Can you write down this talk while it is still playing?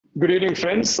Good evening,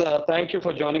 friends. Thank you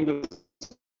for joining this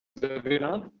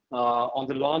webinar on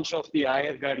the launch of the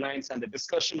IF guidelines and the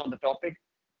discussion on the topic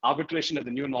arbitration as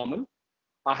the new normal.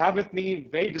 I have with me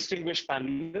very distinguished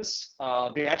panelists.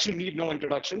 They actually need no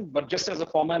introduction, but just as a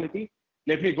formality,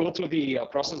 let me go through the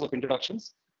process of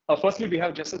introductions. Firstly, we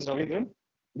have Justice Ravindran,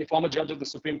 the former judge of the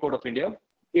Supreme Court of India.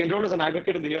 He enrolled as an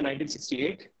advocate in the year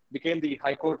 1968, became the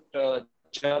High Court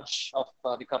judge of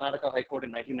the Karnataka High Court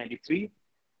in 1993,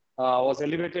 was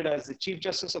elevated as the Chief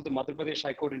Justice of the Madhya Pradesh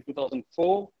High Court in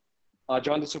 2004,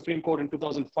 joined the Supreme Court in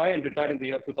 2005, and retired in the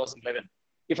year 2011.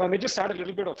 If I may just add a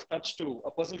little bit of touch to,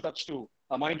 a personal touch to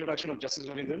my introduction of Justice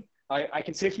Ravindran, I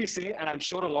can safely say, and I'm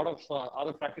sure a lot of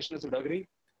other practitioners would agree,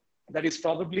 that is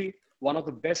probably one of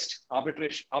the best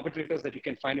arbitrators that you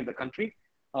can find in the country,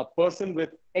 a person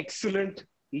with excellent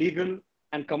legal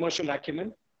and commercial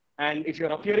acumen. And if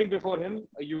you're appearing before him,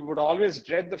 you would always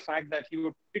dread the fact that he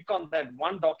would pick on that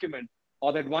one document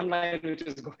or that one line which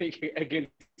is going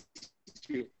against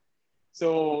you.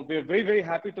 So we're very, very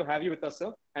happy to have you with us,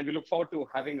 sir. And we look forward to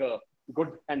having a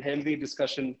good and healthy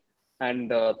discussion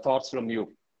and thoughts from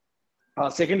you.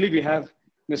 Secondly, we have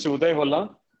Mr. Uday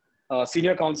Holla,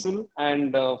 Senior Counsel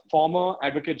and former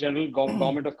Advocate General,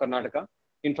 Government of Karnataka.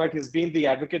 In fact, he's been the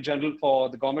Advocate General for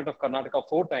the Government of Karnataka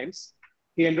 4 times.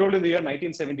 He enrolled in the year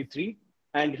 1973,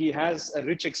 and he has a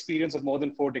rich experience of more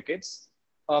than 4 decades.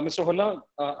 Mr. Holla,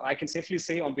 I can safely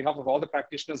say on behalf of all the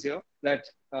practitioners here that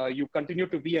you continue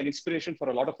to be an inspiration for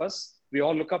a lot of us. We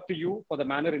all look up to you for the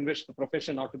manner in which the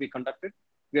profession ought to be conducted.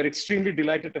 We are extremely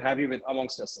delighted to have you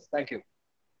amongst us. Thank you.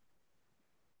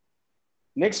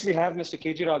 Next, we have Mr.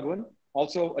 K.G. Raghavan,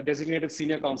 also a designated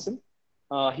senior counsel.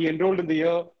 He enrolled in the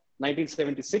year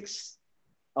 1976.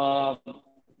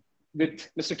 With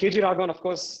Mr. K.G. Raghavan, of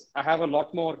course, I have a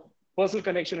lot more personal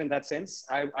connection in that sense.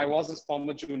 I was his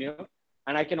former junior.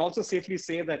 And I can also safely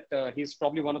say that he's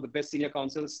probably one of the best senior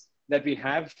counsels that we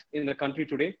have in the country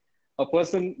today. A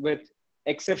person with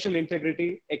exceptional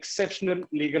integrity, exceptional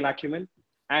legal acumen,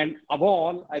 and above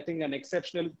all, I think an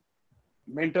exceptional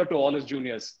mentor to all his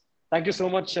juniors. Thank you so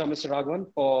much, Mr. Raghavan,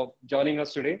 for joining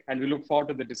us today. And we look forward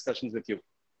to the discussions with you.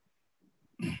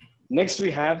 Next,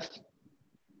 we have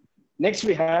Ms.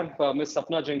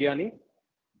 Sapna Jangiani.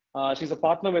 She's a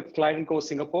partner with Clyde & Co.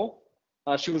 Singapore.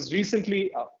 She was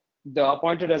recently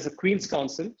appointed as a Queen's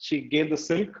Counsel. She gained the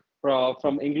silk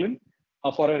from England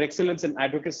for her excellence in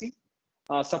advocacy.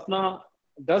 Sapna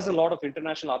does a lot of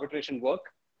international arbitration work.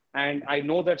 And I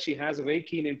know that she has a very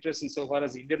keen interest in so far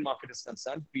as the Indian market is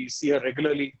concerned. We see her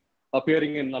regularly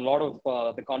appearing in a lot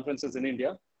of the conferences in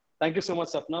India. Thank you so much,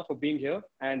 Sapna, for being here.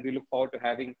 And we look forward to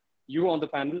having you on the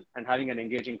panel and having an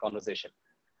engaging conversation.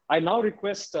 I now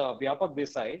request Vyapak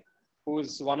Desai, who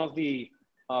is one of the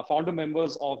founder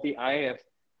members of the IIF,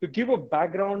 to give a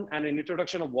background and an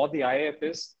introduction of what the IIF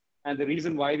is and the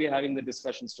reason why we're having the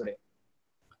discussions today.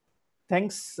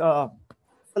 Thanks a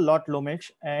lot,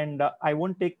 Lomesh. And I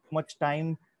won't take much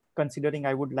time considering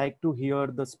I would like to hear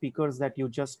the speakers that you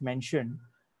just mentioned.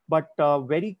 But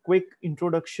very quick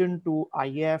introduction to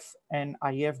IIF and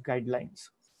IIF guidelines.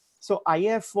 So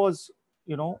IIF was,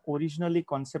 originally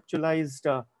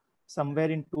conceptualized somewhere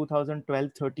in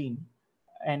 2012-13.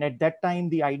 And at that time,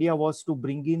 the idea was to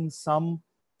bring in some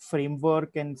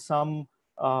framework and some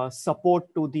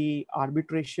support to the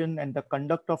arbitration and the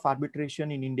conduct of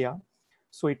arbitration in India.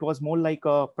 So it was more like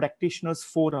a practitioners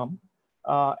forum.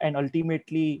 And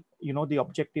ultimately, the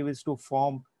objective is to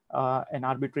form an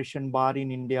arbitration bar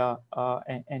in India,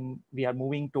 and we are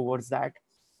moving towards that.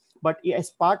 But as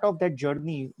part of that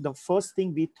journey, the first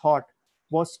thing we thought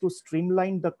was to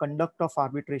streamline the conduct of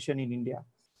arbitration in India.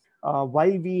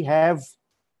 While we have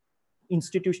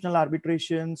institutional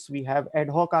arbitrations, we have ad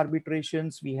hoc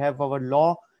arbitrations, we have our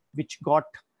law, which got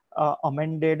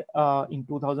amended in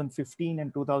 2015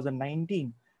 and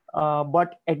 2019.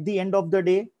 But at the end of the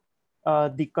day,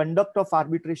 the conduct of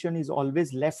arbitration is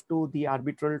always left to the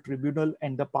arbitral tribunal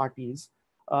and the parties,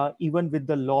 even with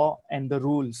the law and the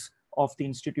rules of the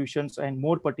institutions, and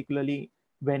more particularly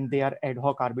when they are ad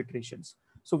hoc arbitrations.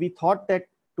 So we thought that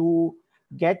to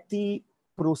get the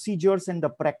procedures and the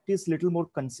practice little more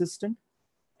consistent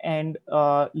and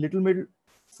little bit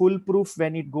foolproof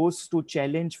when it goes to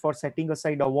challenge for setting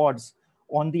aside awards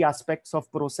on the aspects of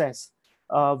process,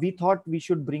 we thought we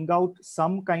should bring out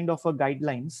some kind of a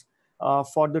guidelines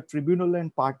for the tribunal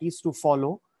and parties to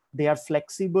follow. They are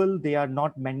flexible, they are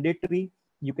not mandatory.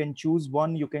 You can choose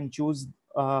one, you can choose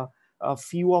a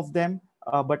few of them,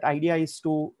 but idea is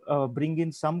to bring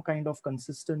in some kind of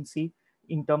consistency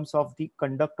in terms of the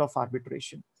conduct of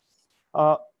arbitration.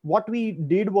 What we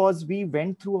did was we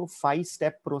went through a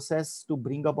 5-step process to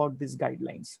bring about these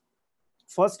guidelines.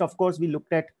 First, of course, we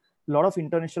looked at lot of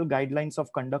international guidelines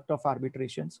of conduct of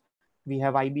arbitrations. We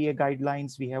have IBA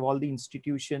guidelines, we have all the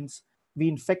institutions. We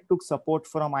in fact took support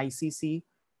from ICC,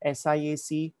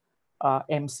 SIAC,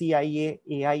 MCIA,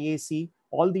 AIAC.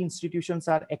 All the institutions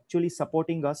are actually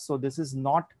supporting us. So this is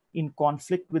not in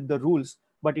conflict with the rules,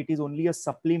 but it is only a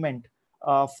supplement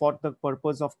for the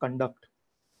purpose of conduct.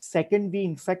 Second, we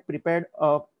in fact prepared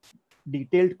a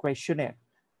detailed questionnaire,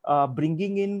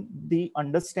 bringing in the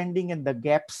understanding and the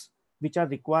gaps which are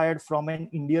required from an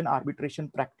Indian arbitration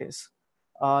practice.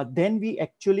 Then we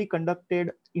actually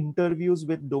conducted interviews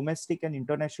with domestic and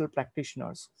international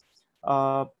practitioners,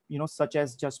 such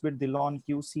as Jasbir Dillon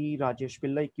QC, Rajesh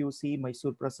Pillai QC,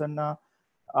 Mysore Prasanna,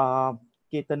 uh,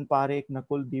 Ketan Parekh,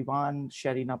 Nakul Diwan,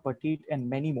 Sharina Patit, and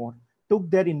many more, took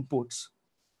their inputs.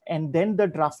 And then the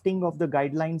drafting of the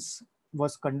guidelines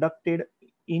was conducted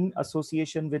in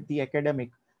association with the academic,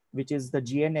 which is the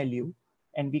GNLU.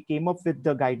 And we came up with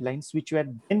the guidelines, which were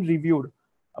then reviewed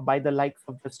by the likes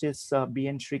of Justice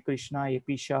B.N. Sri Krishna,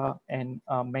 A.P. Shah, and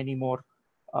many more,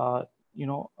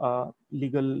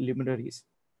 legal luminaries.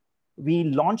 We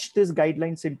launched these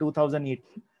guidelines in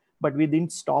 2018, but we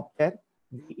didn't stop there.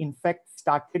 We, in fact,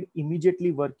 started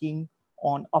immediately working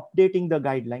on updating the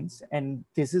guidelines. And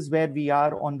this is where we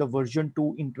are on the version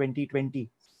 2 in 2020.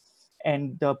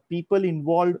 And the people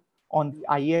involved on the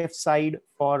IAF side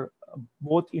for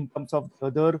both in terms of the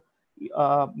other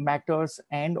matters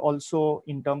and also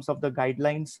in terms of the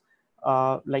guidelines,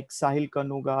 like Sahil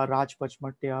Kanuga, Raj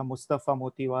Pachmatia, Mustafa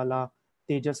Motiwala,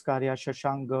 Tejas Karya,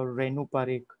 Shashank Gar, Renu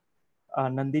Parekh,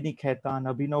 Nandini Khaitan,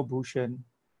 Abhinav Bhushan,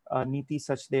 Niti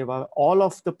Sachdeva, all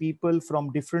of the people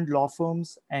from different law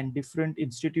firms and different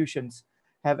institutions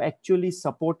have actually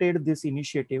supported this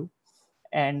initiative.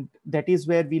 And that is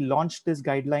where we launched these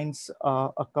guidelines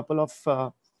a couple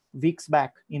of weeks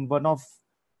back in one of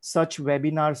such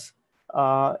webinars.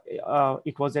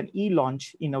 It was an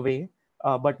e-launch in a way,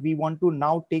 but we want to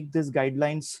now take these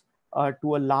guidelines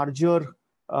to a larger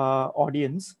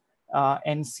audience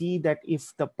and see that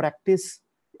if the practice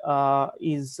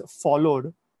is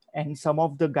followed and some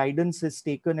of the guidance is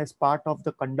taken as part of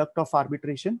the conduct of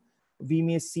arbitration, we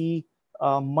may see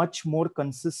much more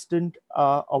consistent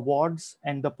awards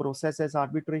and the process as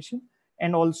arbitration,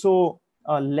 and also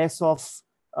less of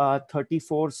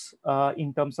 34s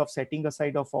in terms of setting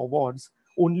aside of awards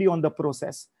only on the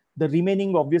process. The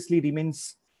remaining obviously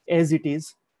remains as it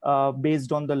is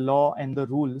based on the law and the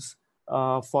rules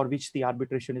for which the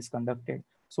arbitration is conducted.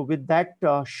 So with that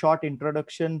short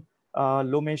introduction,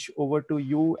 Lomesh, over to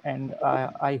you, and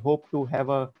I hope to have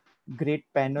a great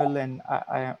panel, and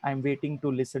I'm waiting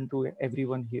to listen to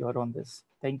everyone here on this.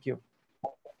 Thank you.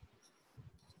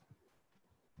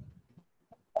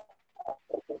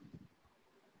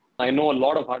 I know a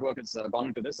lot of hard work has gone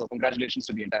into this, so congratulations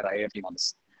to the entire IAF team on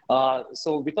this.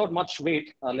 So without much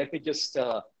wait, let me just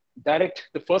direct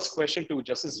the first question to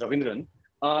Justice Ravindran.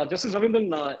 Justice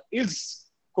Ravindran, is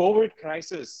COVID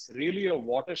crisis really a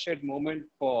watershed moment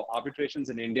for arbitrations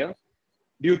in India?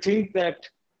 Do you think that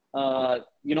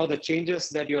the changes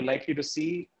that you're likely to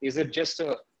see, is it just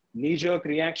a knee-jerk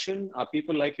reaction? Are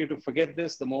people likely to forget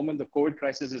this the moment the COVID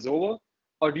crisis is over?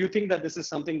 Or do you think that this is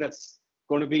something that's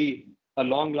going to be a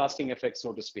long-lasting effect,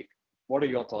 so to speak? What are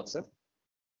your thoughts, sir?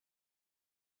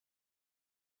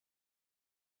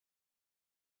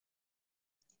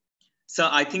 Sir,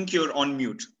 I think you're on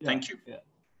mute. Thank you. Yeah.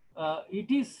 It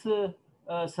is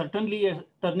certainly a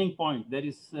turning point. There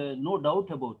is no doubt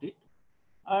about it.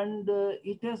 And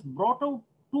it has brought out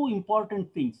two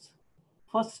important things.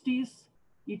 First is,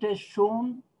 it has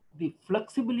shown the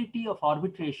flexibility of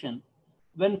arbitration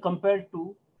when compared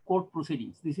to court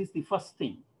proceedings. This is the first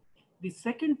thing. The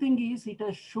second thing is, it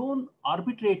has shown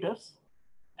arbitrators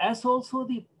as also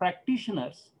the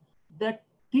practitioners that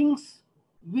things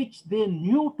which they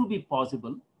knew to be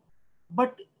possible,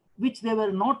 but which they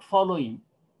were not following,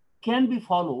 can be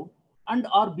followed and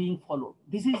are being followed.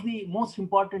 This is the most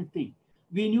important thing.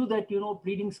 We knew that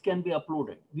pleadings can be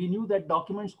uploaded. We knew that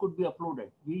documents could be uploaded.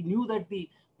 We knew that the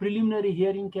preliminary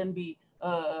hearing can be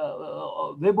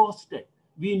web hosted.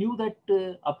 We knew that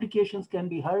applications can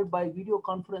be heard by video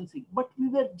conferencing, but we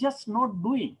were just not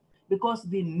doing because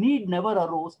the need never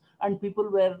arose and people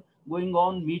were going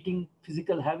on meeting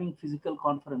having physical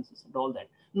conferences and all that.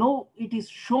 Now it is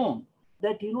shown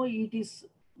that it is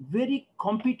very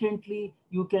competently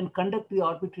you can conduct the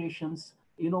arbitrations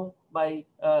by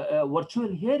virtual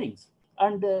hearings.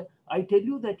 And I tell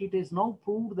you that it is now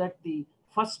proved that the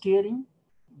first hearing,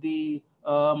 the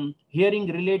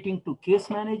hearing relating to case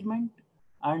management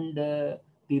and the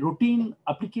routine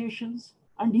applications,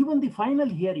 and even the final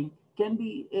hearing can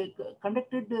be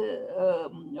conducted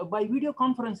by video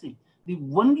conferencing. The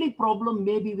only problem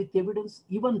may be with evidence.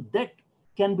 Even that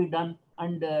can be done,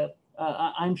 and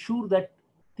I'm sure that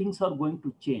things are going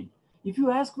to change. If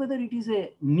you ask whether it is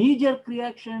a knee-jerk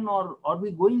reaction or are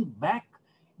we going back,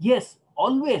 yes,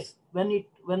 always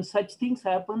when such things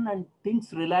happen and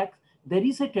things relax, there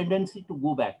is a tendency to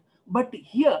go back. But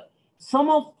here,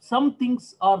 some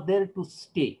things are there to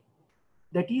stay.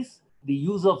 That is the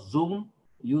use of Zoom,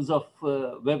 use of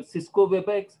Cisco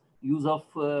WebEx, use of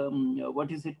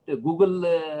Google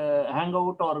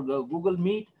Hangout or Google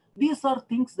Meet. These are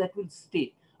things that will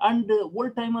stay. And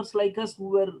old timers like us who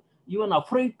were even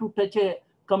afraid to touch a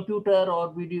computer, or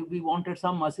we wanted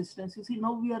some assistance. You see,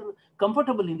 now we are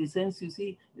comfortable in the sense, you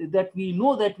see, that we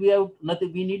know that we have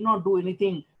nothing, we need not do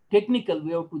anything technical.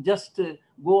 We have to just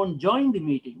go and join the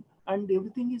meeting, and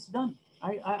everything is done.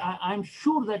 I'm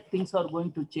sure that things are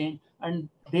going to change, and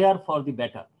they are for the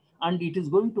better. And it is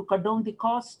going to cut down the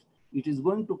cost, it is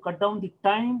going to cut down the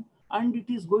time, and it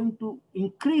is going to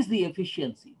increase the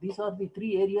efficiency. These are the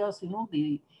three areas, you know,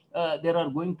 there are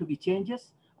going to be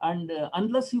changes. And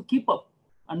unless you keep up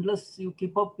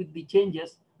with the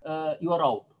changes, you are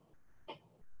out.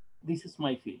 This is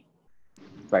my feeling.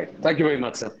 Right. Thank you very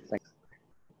much, sir. Thanks.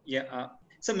 Yeah.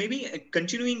 So maybe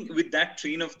continuing with that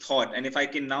train of thought, and if I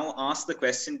can now ask the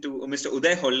question to Mr.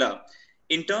 Uday Holla,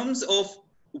 in terms of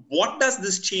what does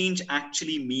this change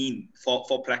actually mean for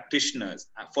practitioners,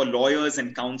 for lawyers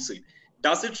and counsel?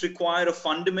 Does it require a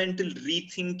fundamental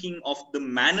rethinking of the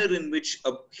manner in which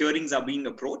hearings are being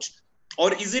approached?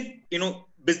 Or is it,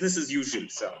 business as usual,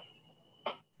 sir?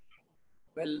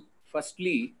 Well,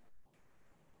 firstly,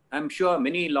 I'm sure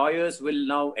many lawyers will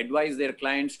now advise their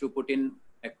clients to put in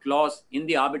a clause in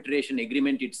the arbitration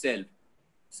agreement itself,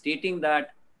 stating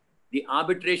that the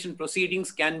arbitration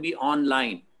proceedings can be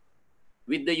online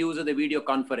with the use of the video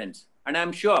conference. And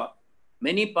I'm sure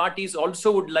many parties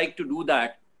also would like to do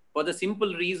that for the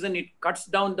simple reason it cuts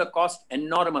down the cost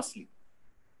enormously.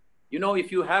 You know,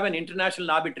 if you have an international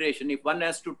arbitration, if one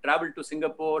has to travel to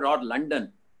Singapore or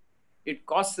London, it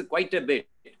costs quite a bit.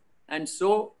 And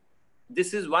so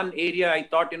this is one area I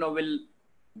thought, will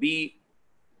be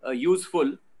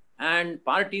useful, and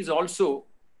parties also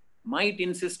might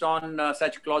insist on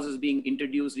such clauses being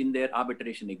introduced in their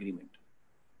arbitration agreement.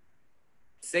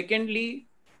 Secondly,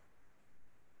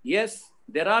 yes,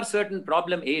 there are certain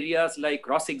problem areas like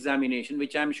cross-examination,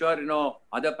 which I'm sure,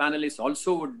 other panelists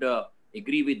also would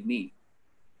agree with me.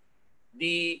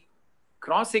 The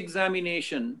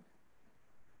cross-examination,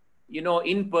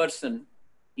 in person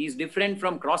is different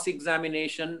from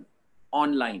cross-examination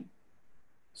online.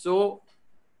 So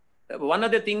one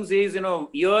of the things is,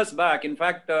 years back, in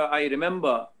fact, I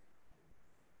remember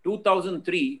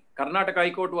 2003, Karnataka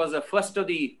High Court was the first of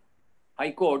the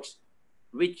high courts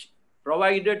which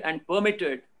provided and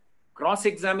permitted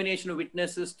cross-examination of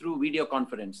witnesses through video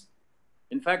conference.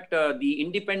 In fact, the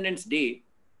Independence Day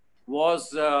was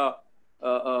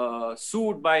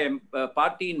sued by a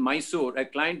party in Mysore,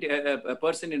 a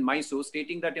person in Mysore,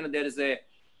 stating that there is a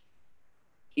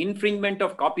infringement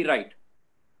of copyright.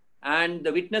 And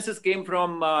the witnesses came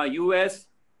from US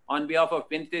on behalf of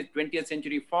 20th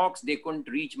Century Fox. They couldn't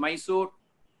reach Mysore.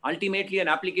 Ultimately, an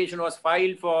application was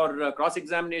filed for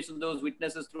cross-examination of those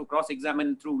witnesses through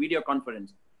video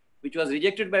conference, which was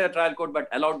rejected by the trial court but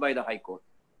allowed by the High Court.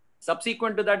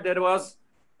 Subsequent to that, that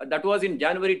was in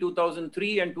January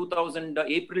 2003, and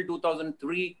April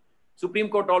 2003, Supreme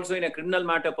Court also in a criminal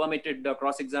matter permitted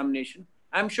cross-examination.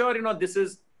 I'm sure, this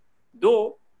is,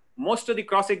 though most of the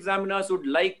cross-examiners would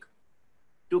like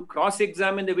to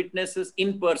cross-examine the witnesses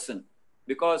in person,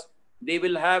 because they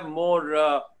will have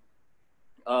more,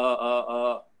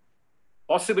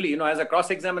 possibly, as a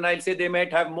cross-examiner, I'll say they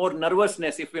might have more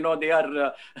nervousness if, they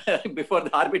are before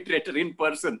the arbitrator in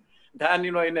person than,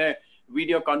 in a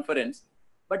video conference.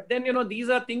 But then, these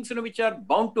are things, which are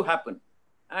bound to happen.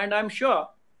 And I'm sure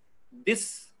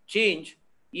this change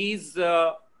is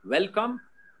welcome.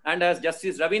 And as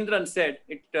Justice Ravindran said,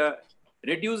 it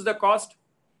reduced the cost.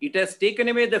 It has taken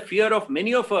away the fear of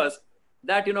many of us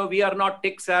that, we are not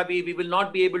tech savvy, we will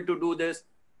not be able to do this.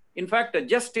 In fact,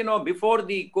 just, before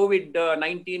the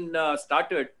COVID-19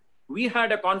 started, we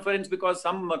had a conference because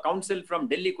some counsel from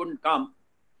Delhi couldn't come.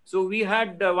 So we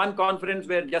had one conference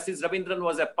where Justice Ravindran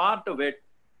was a part of it.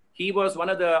 He was one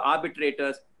of the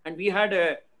arbitrators, and we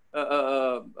had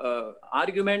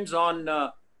arguments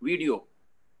on video.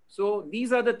 So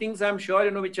these are the things I'm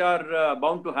sure, which are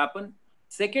bound to happen.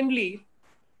 Secondly,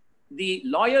 the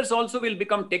lawyers also will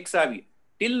become tech savvy.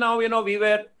 Till now, we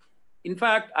were, in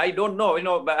fact, I don't know,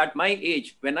 at my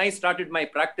age, when I started my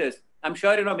practice, I'm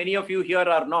sure, many of you here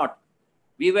are not.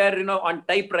 We were, on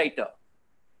typewriter,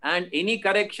 and any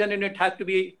correction in it had to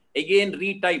be again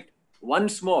retyped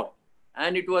once more.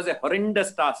 And it was a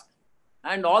horrendous task.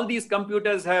 And all these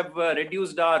computers have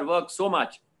reduced our work so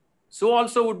much. So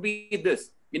also would be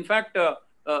this. In fact,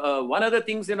 one other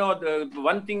things,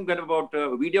 one thing about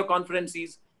video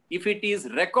conferences, if it is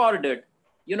recorded,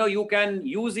 you can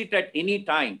use it at any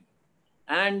time.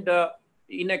 And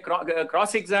in a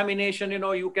cross-examination,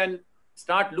 you can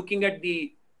start looking at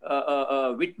the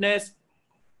witness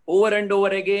over and over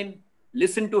again,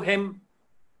 listen to him.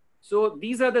 So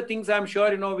these are the things I'm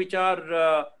sure, which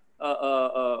are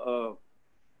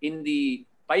in the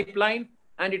pipeline,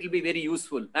 and it will be very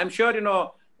useful. I'm sure,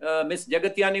 Ms.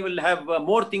 Jagatyani will have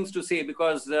more things to say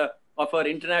because of her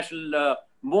international,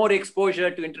 more exposure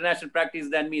to international practice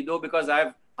than me, though, because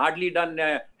I've hardly done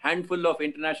a handful of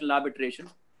international arbitration.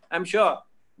 I'm sure,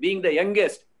 being the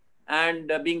youngest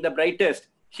and being the brightest,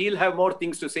 she'll have more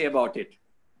things to say about it.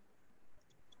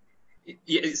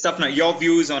 Yeah, Sapna, your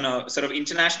views on a sort of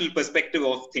international perspective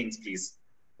of things, please.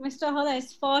 Mr. Holla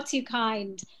is far too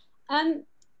kind.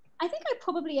 I think I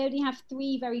probably only have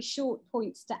 3 very short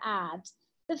points to add.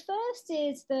 The first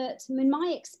is that, in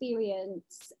my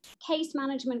experience, case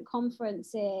management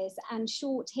conferences and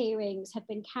short hearings have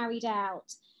been carried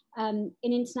out in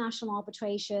international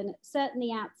arbitration,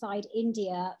 certainly outside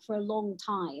India, for a long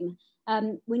time.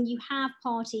 When you have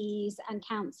parties and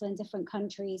counsel in different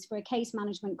countries for a case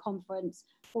management conference,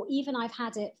 or even I've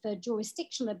had it for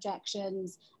jurisdictional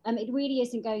objections, it really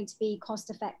isn't going to be cost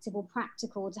effective or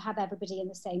practical to have everybody in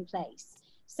the same place.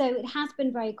 So it has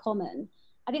been very common.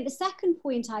 I think the second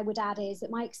point I would add is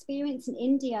that my experience in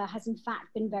India has in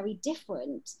fact been very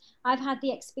different. I've had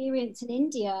the experience in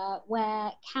India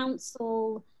where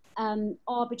counsel,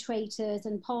 arbitrators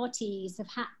and parties have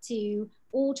had to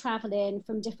all travel in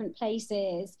from different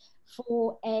places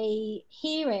for a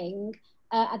hearing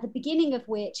at the beginning of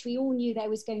which we all knew there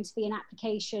was going to be an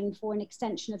application for an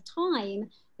extension of time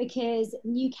because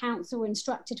new counsel were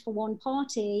instructed for one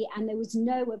party and there was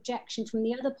no objection from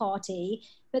the other party,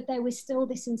 but there was still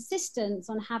this insistence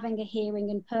on having a hearing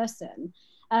in person.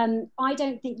 I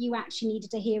don't think you actually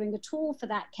needed a hearing at all for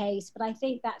that case, but I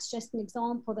think that's just an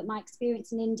example that my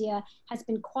experience in India has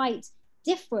been quite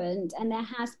different and there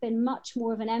has been much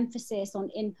more of an emphasis on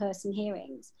in-person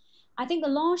hearings. I think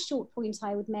the last short point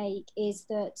I would make is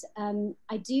that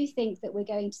I do think that we're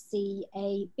going to see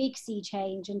a big sea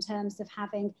change in terms of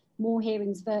having more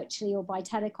hearings virtually or by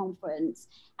teleconference.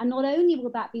 And not only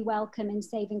will that be welcome in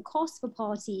saving costs for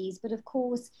parties, but of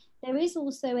course, there is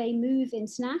also a move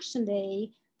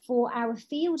internationally for our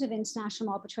field of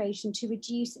international arbitration to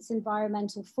reduce its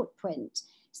environmental footprint.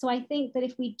 So I think that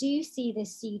if we do see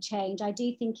this sea change, I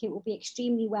do think it will be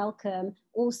extremely welcome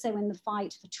also in the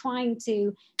fight for trying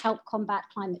to help combat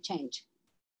climate change.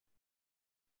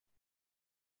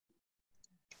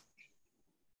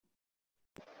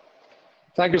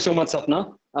 Thank you so much,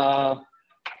 Sapna.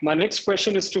 My next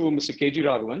question is to Mr. K.G.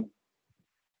 Raghavan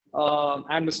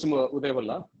and Mr. Uday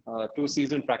Holla, 2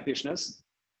 seasoned practitioners.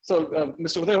 So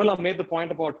Mr. Uday Holla made the point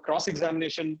about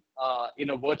cross-examination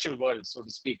in a virtual world, so to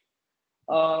speak.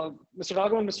 Mr.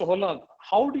 Raghavan, Mr. Holla,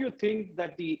 how do you think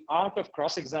that the art of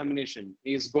cross-examination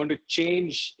is going to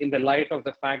change in the light of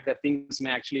the fact that things may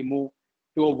actually move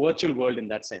to a virtual world in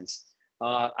that sense?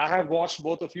 I have watched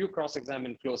both of you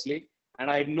cross-examine closely, and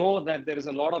I know that there is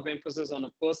a lot of emphasis on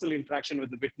a personal interaction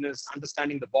with the witness,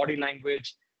 understanding the body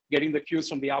language, getting the cues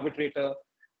from the arbitrator,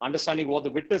 understanding what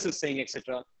the witness is saying,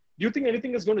 etc. Do you think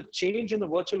anything is going to change in the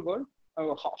virtual world?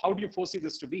 How do you foresee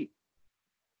this to be?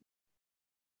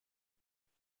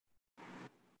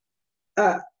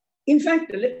 In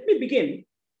fact, let me begin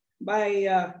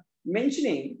by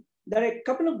mentioning that a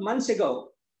couple of months ago,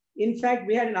 in fact,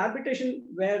 we had an arbitration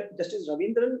where Justice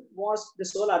Ravindran was the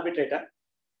sole arbitrator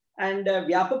and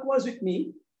Vyapak was with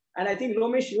me. And I think,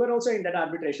 Lomesh, you were also in that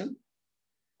arbitration.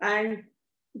 And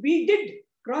we did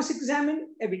cross-examine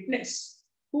a witness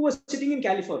who was sitting in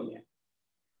California.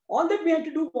 All that we had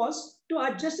to do was to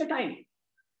adjust the time.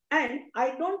 And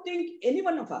I don't think any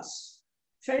one of us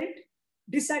felt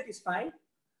dissatisfied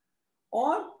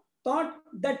or thought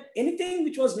that anything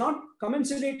which was not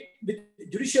commensurate with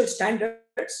judicial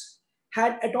standards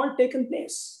had at all taken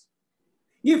place.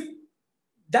 If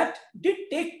that did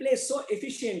take place so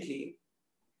efficiently,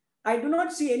 I do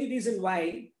not see any reason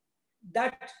why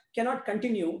that cannot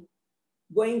continue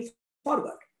going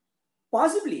forward.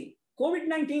 Possibly,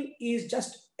 COVID-19 is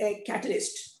just a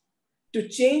catalyst to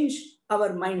change our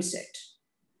mindset.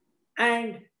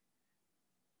 And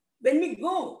when we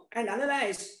go and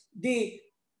analyze the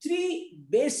 3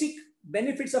 basic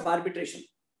benefits of arbitration,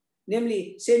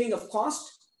 namely saving of cost,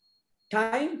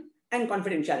 time, and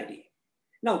confidentiality.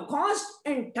 Now, cost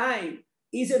and time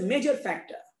is a major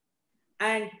factor.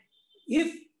 And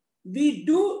if we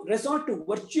do resort to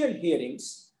virtual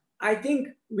hearings, I think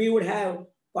we would have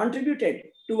contributed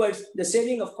towards the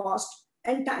saving of cost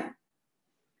and time.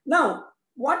 Now,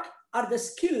 what are the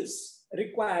skills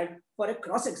required for a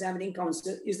cross-examining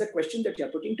counsel is the question that you're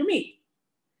putting to me.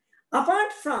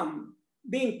 Apart from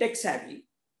being tech savvy,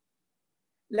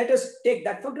 let us take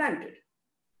that for granted.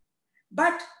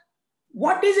 But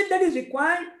what is it that is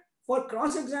required for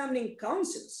cross-examining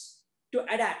counsels to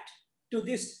adapt to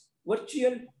this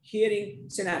virtual hearing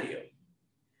scenario?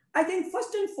 I think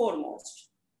first and foremost,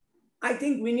 I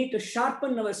think we need to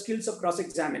sharpen our skills of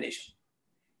cross-examination.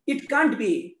 It can't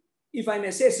be, if I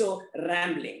may say so,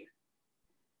 rambling.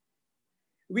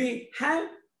 We have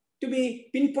to be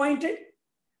pinpointed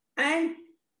and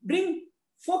bring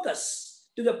focus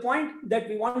to the point that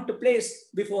we want to place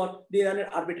before the other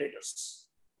arbitrators.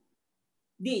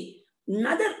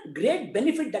 Another great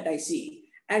benefit that I see,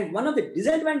 and one of the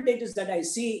disadvantages that I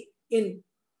see in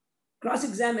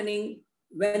cross-examining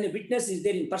when a witness is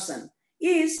there in person,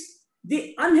 is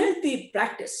the unhealthy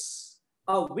practice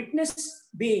of witness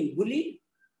being bullied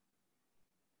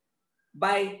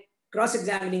by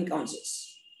cross-examining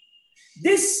counsels.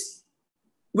 This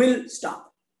will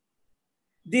stop.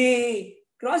 The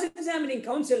cross-examining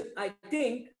counsel, I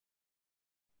think,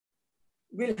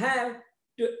 will have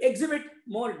to exhibit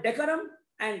more decorum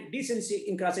and decency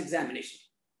in cross-examination.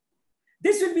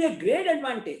 This will be a great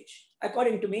advantage,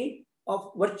 according to me,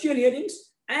 of virtual hearings,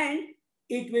 and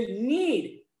it will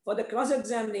need for the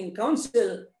cross-examining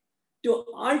counsel to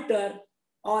alter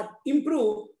or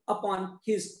improve upon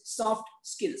his soft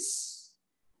skills.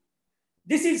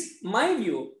 This is my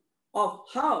view of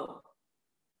how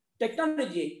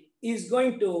technology is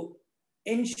going to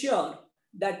ensure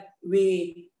that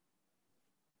we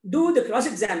do the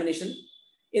cross-examination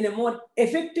in a more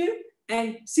effective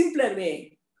and simpler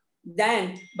way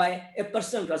than by a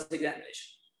personal cross-examination.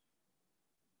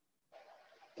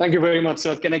 Thank you very much,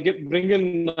 sir. Can I bring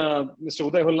in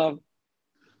Mr. Uday Hulla?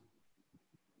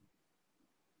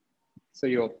 So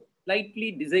you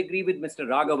slightly disagree with Mr.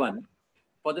 Raghavan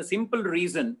for the simple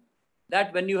reason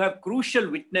that when you have crucial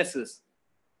witnesses,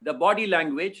 the body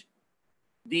language,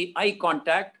 the eye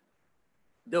contact,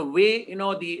 the way,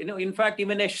 in fact,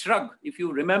 even a shrug, if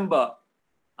you remember,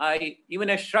 even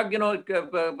a shrug,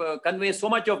 conveys so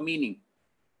much of meaning.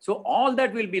 So all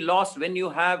that will be lost when you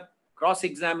have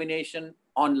cross-examination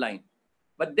online.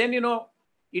 But then,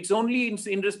 it's only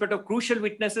in respect of crucial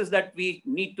witnesses that we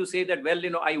need to say that, well,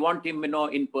 I want him,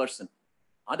 in person.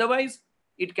 Otherwise,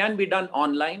 it can be done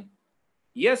online.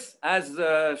 Yes, as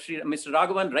Mr.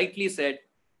 Raghavan rightly said,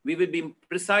 we will be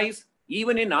precise,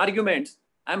 even in arguments.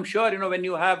 I'm sure, when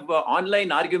you have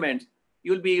online arguments,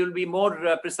 you'll be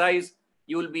more precise.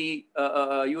 You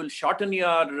will shorten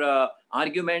your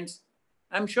arguments.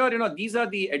 I'm sure, these are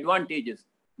the advantages.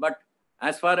 But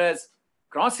as far as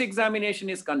cross-examination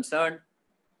is concerned,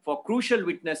 for crucial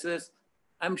witnesses,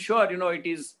 I'm sure, it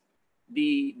is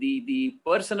the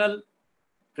personal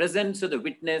presence of the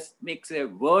witness makes a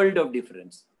world of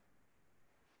difference.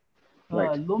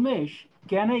 Right. Lomesh,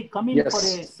 can I come in for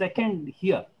a second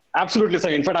here? Absolutely, sir.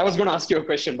 In fact, I was going to ask you a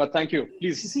question, but thank you.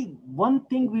 Please. You see, one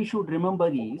thing we should remember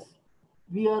is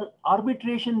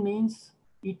arbitration means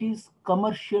it is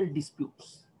commercial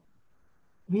disputes.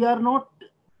 We are not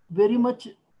very much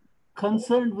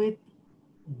concerned with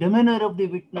demeanor of the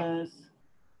witness,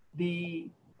 the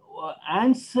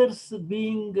answers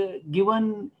being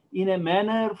given in a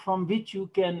manner from which you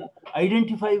can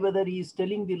identify whether he is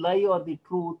telling the lie or the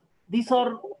truth. These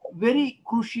are very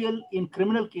crucial in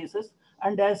criminal cases.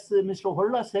 And as Mr.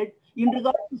 Holla said, in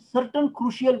regard to certain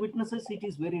crucial witnesses, it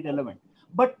is very relevant.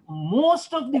 But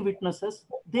most of the witnesses,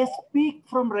 they speak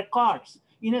from records.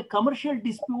 In a commercial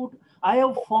dispute, I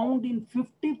have found in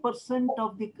 50%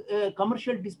 of the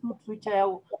commercial disputes which I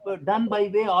have done by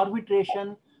way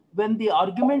arbitration, when the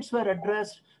arguments were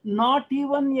addressed, not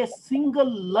even a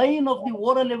single line of the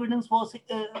oral evidence was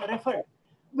referred.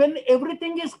 When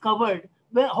everything is covered,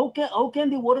 how can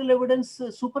the oral evidence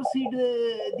supersede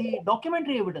the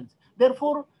documentary evidence?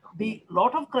 Therefore, the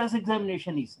lot of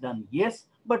cross-examination is done, yes,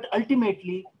 but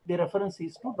ultimately the reference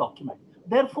is to document.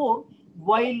 Therefore,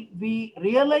 while we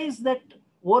realize that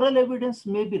oral evidence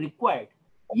may be required,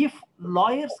 if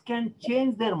lawyers can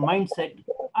change their mindset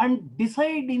and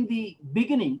decide in the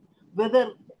beginning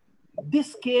whether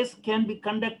this case can be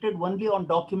conducted only on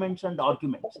documents and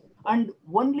arguments, and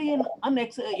only in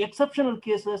exceptional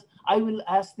cases, I will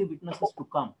ask the witnesses to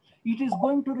come. It is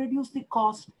going to reduce the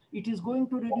cost, it is going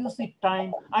to reduce the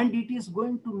time, and it is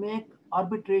going to make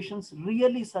arbitrations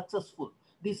really successful.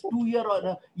 This 2 year,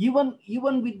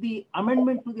 even with the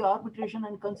amendment to the Arbitration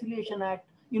and Conciliation Act,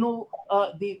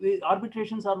 the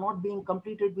arbitrations are not being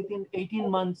completed within 18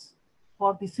 months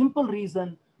for the simple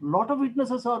reason a lot of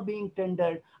witnesses are being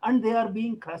tendered and they are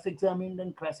being cross-examined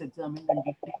and cross-examined, and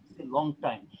it takes a long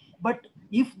time. But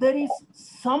if there is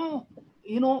some,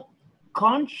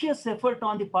 conscious effort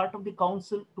on the part of the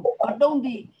council to cut down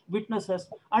the witnesses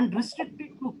and restrict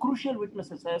it to crucial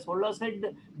witnesses, as Ola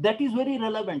said, that is very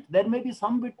relevant. There may be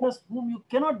some witness whom you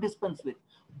cannot dispense with.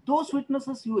 Those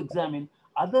witnesses you examine,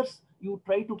 others you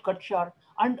try to cut short.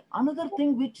 And another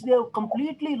thing which they have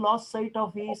completely lost sight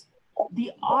of is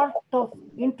the art of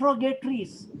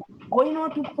interrogatories. Why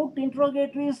not you put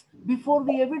interrogatories before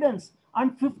the evidence,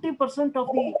 and 50% of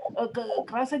the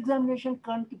cross-examination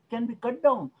can be cut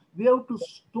down? We have to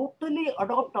totally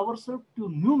adopt ourselves to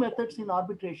new methods in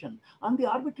arbitration. And the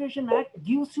Arbitration Act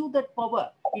gives you that power.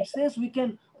 It says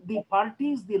the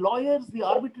parties, the lawyers, the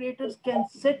arbitrators can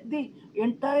set the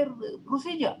entire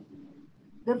procedure.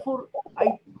 Therefore,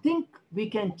 I think we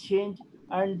can change,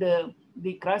 and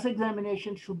the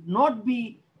cross-examination should not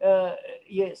be a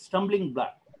stumbling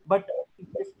block. But it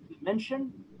is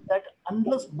mentioned that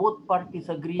unless both parties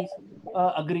agree,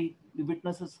 the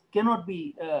witnesses cannot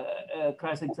be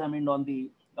cross-examined on the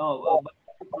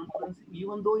conference,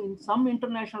 even though in some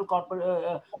international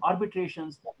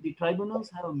arbitrations, the tribunals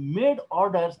have made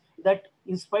orders that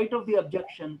in spite of the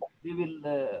objection, they will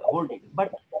hold it.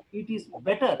 But it is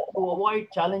better to avoid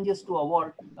challenges to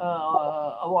awards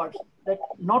that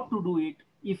not to do it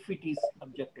if it is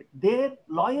objected. Their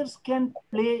lawyers can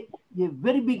play a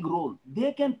very big role.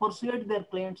 They can persuade their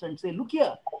clients and say, look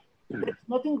here, there's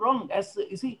nothing wrong. As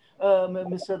you see,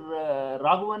 Mr.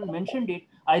 Raghavan mentioned it.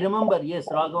 I remember, yes,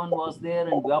 Raghavan was there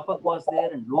and Vyapak was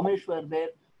there and Lomesh were there.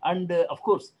 And of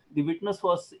course, the witness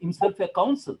was himself a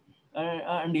counsel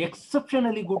and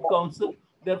exceptionally good counsel.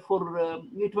 Therefore,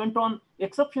 it went on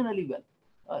exceptionally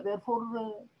well.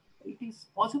 Therefore, it is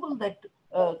possible that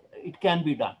it can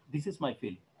be done. This is my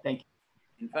feeling. Thank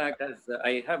you. In fact, as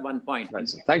I have one point. Right.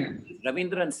 Thank you.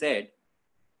 Ravindran said,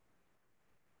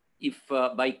 if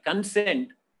by consent,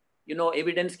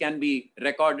 evidence can be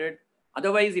recorded.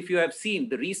 Otherwise, if you have seen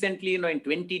the recently, in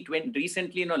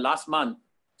 2020, last month,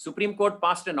 Supreme Court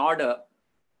passed an order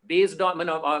based on,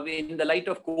 in the light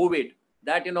of COVID,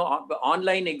 that,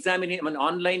 online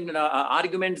online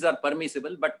arguments are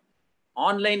permissible, but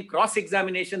online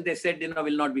cross-examination, they said,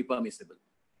 will not be permissible.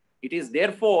 It is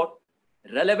therefore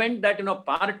relevant that,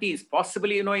 parties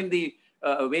possibly, in the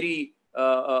very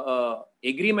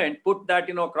agreement put that,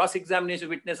 cross-examination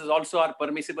witnesses also are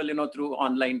permissible, through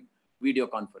online video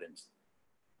conference.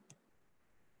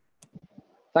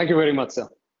 Thank you very much, sir.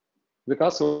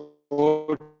 Vikas,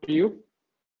 over to you.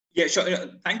 Yeah, sure.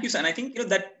 Thank you, sir. And I think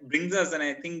that brings us, and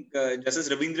I think Justice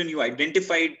Ravindran, you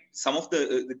identified some of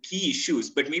the key issues.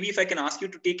 But maybe if I can ask you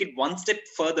to take it one step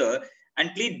further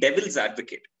and play devil's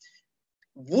advocate.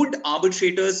 Would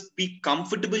arbitrators be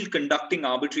comfortable conducting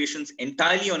arbitrations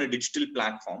entirely on a digital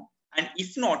platform? And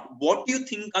if not, what do you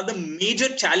think are the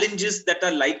major challenges that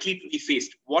are likely to be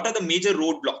faced? What are the major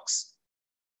roadblocks?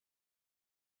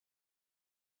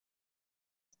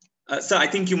 Sir, I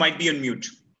think you might be on mute.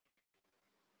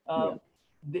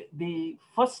 The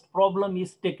first problem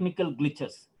is technical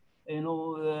glitches.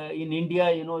 In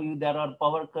India, there are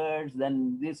power cuts,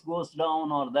 then this goes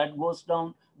down or that goes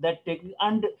down.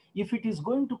 And if it is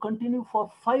going to continue for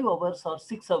 5 hours or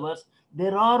 6 hours,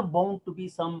 there are bound to be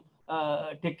some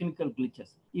technical glitches.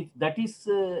 If that is,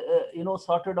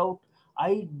 sorted out,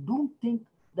 I don't think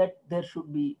that there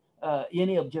should be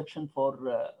any objection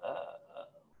for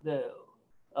the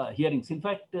hearings. In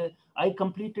fact, I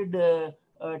completed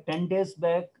 10 days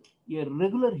back a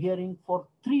regular hearing for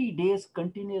 3 days,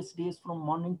 continuous days from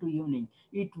morning to evening.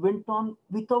 It went on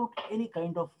without any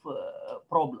kind of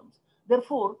problems.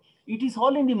 Therefore, it is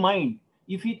all in the mind.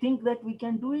 If you think that we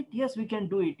can do it, yes, we can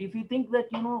do it. If you think that,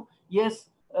 yes,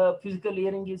 physical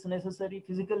hearing is necessary,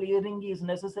 physical hearing is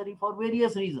necessary for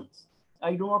various reasons.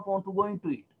 I do not want to go into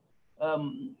it.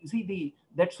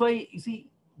 That's why,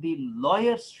 the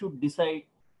lawyers should decide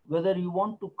whether you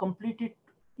want to complete it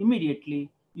immediately,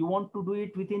 you want to do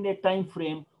it within a time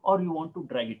frame, or you want to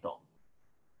drag it on.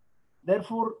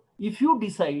 Therefore, if you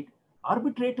decide,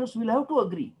 arbitrators will have to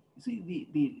agree.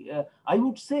 I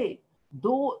would say,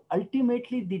 though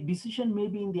ultimately the decision may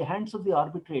be in the hands of the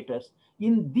arbitrators,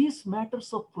 in these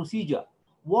matters of procedure,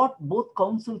 what both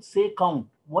counsels say count.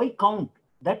 Why count?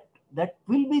 That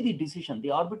will be the decision.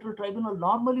 The arbitral tribunal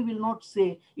normally will not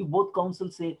say, if both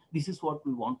counsels say, this is what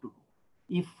we want to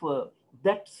do. If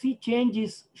that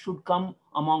changes should come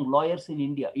among lawyers in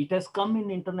India. It has come in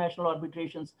international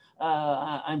arbitrations.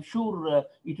 I'm sure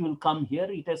it will come here.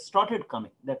 It has started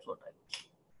coming. That's what I would say.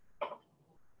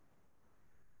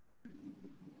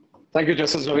 Thank you,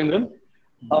 Justice Ravindran.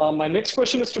 My next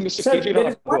question is to Mr. Sir, KG there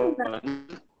is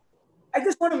Raghavan. I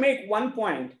just want to make one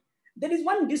point. There is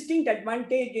one distinct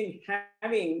advantage in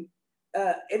having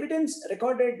evidence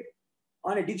recorded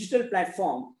on a digital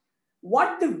platform.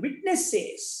 What the witness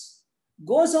says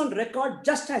goes on record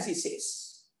just as he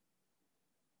says.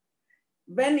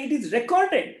 When it is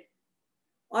recorded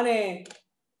on a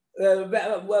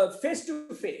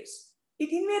face-to-face,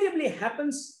 it invariably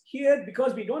happens here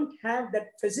because we don't have that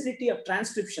facility of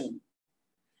transcription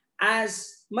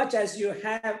as much as you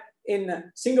have in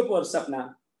Singapore,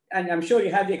 Sapna. And I'm sure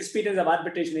you have the experience of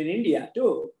arbitration in India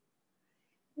too.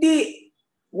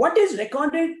 What is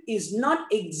recorded is not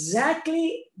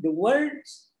exactly the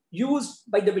words used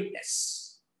by the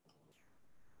witness.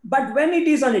 But when it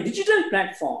is on a digital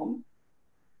platform,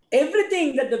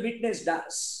 everything that the witness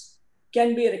does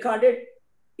can be recorded,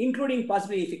 including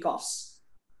possibly if he coughs.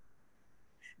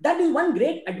 That is one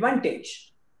great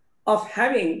advantage of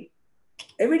having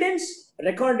evidence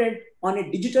recorded on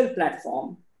a digital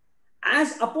platform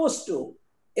as opposed to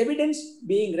evidence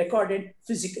being recorded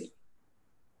physically.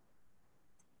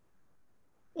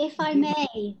 If I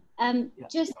may,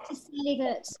 just to say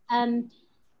that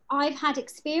I've had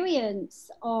experience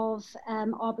of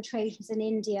arbitrations in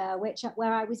India,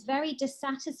 where I was very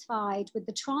dissatisfied with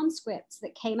the transcripts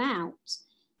that came out.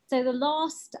 So the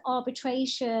last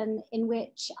arbitration in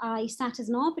which I sat as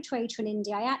an arbitrator in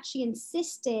India, I actually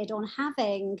insisted on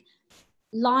having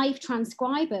live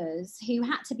transcribers who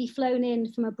had to be flown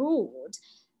in from abroad.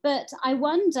 But I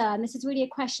wonder, and this is really a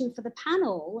question for the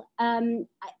panel,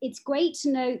 it's great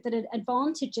to note that an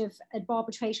advantage of an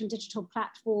arbitration digital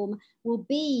platform will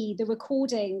be the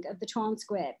recording of the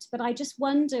transcript. But I just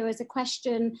wonder, as a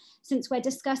question, since we're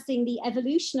discussing the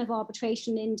evolution of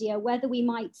arbitration in India, whether we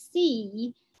might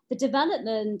see the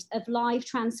development of live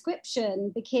transcription,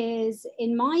 because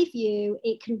in my view,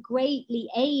 it can greatly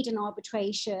aid in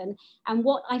arbitration. And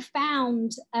what I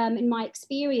found in my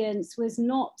experience was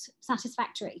not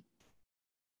satisfactory.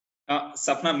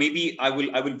 Sapna, maybe I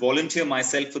will volunteer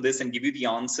myself for this and give you the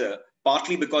answer,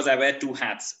 partly because I wear two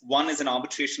hats. One is an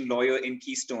arbitration lawyer in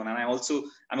Keystone, and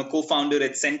I'm a co-founder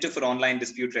at Center for Online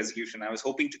Dispute Resolution. I was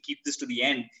hoping to keep this to the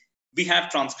end. We have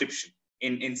transcription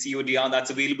in CODR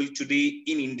that's available today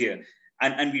in India.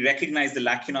 And we recognize the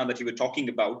lacuna that you were talking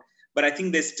about. But I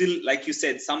think there's still, like you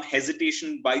said, some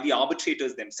hesitation by the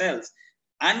arbitrators themselves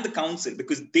and the council,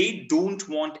 because they don't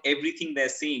want everything they're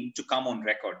saying to come on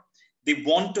record. They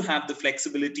want to have the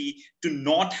flexibility to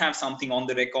not have something on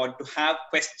the record, to have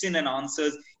question and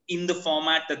answers in the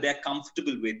format that they're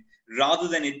comfortable with, rather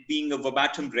than it being a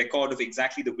verbatim record of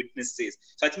exactly the witness says.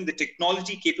 So I think the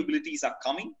technology capabilities are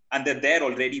coming and they're there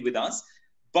already with us,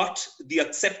 but the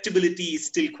acceptability is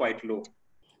still quite low.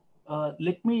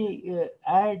 Let me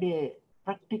add a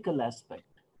practical aspect.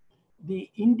 The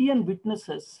Indian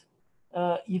witnesses,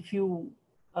 if you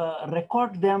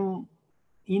record them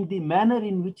in the manner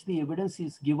in which the evidence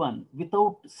is given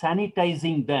without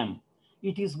sanitizing them,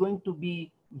 it is going to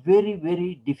be very,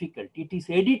 very difficult. It is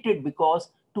edited because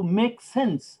to make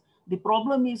sense. The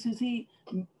problem is, you see,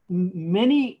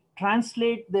 many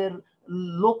translate their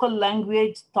local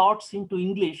language thoughts into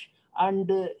English, and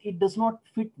it does not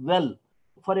fit well.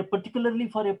 Particularly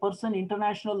for a person,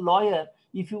 international lawyer,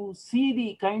 if you see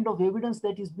the kind of evidence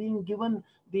that is being given,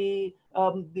 you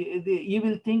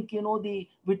will think, the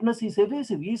witness is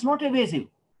evasive. He is not evasive.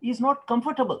 He is not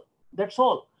comfortable. That's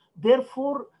all.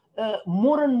 Therefore,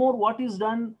 more and more what is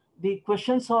done, the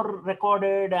questions are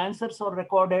recorded, answers are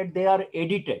recorded, they are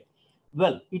edited.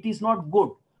 Well, it is not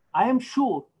good. I am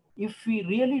sure if we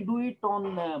really do it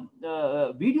on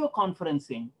video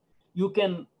conferencing, you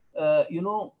can,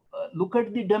 look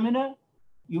at the demeanor,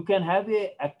 you can have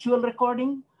a actual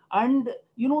recording, and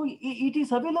it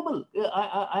is available.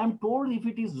 I am told if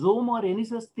it is Zoom or any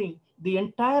such thing, the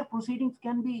entire proceedings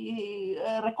can be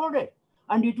recorded,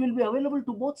 and it will be available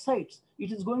to both sides.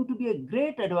 It is going to be a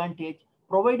great advantage,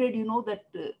 provided that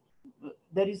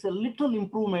there is a little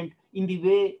improvement in the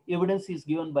way evidence is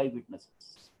given by witnesses.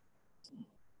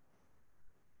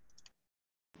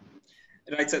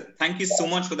 Right, sir. Thank you so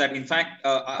much for that. In fact,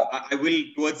 I will,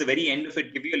 towards the very end of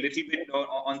it, give you a little bit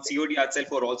on CODR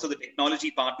itself, or also the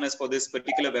technology partners for this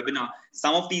particular webinar.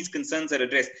 Some of these concerns are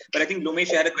addressed. But I think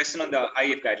Lomesh had a question on the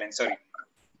IF guidelines. Sorry.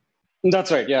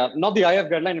 That's right. Yeah, not the IF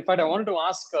guideline. In fact, I wanted to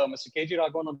ask Mr. KG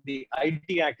Raghavan on the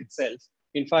IT Act itself.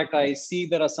 In fact, I see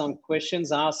there are some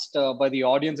questions asked by the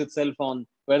audience itself on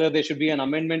whether there should be an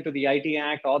amendment to the IT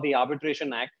Act or the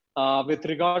Arbitration Act with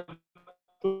regard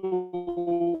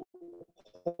to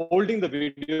holding the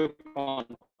video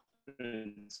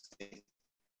conference.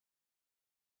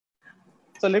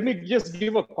 So let me just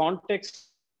give a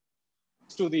context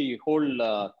to the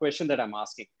whole question that I'm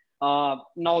asking.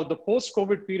 Now, the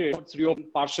post-COVID period, it's reopened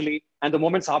partially, and the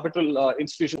moments arbitral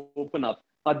institutions open up,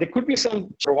 there could be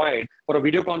some provide for a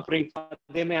video conferencing.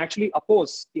 They may actually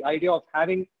oppose the idea of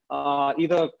having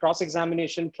either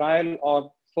cross-examination, trial,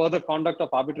 or further conduct of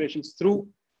arbitrations through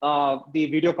the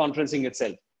video conferencing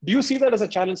itself. Do you see that as a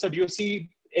challenge, sir? Do you see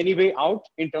any way out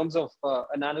in terms of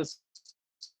analysis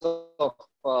of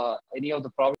any of the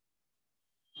problems?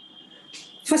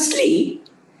 Firstly,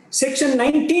 Section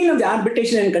 19 of the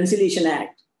Arbitration and Conciliation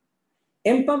Act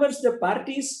empowers the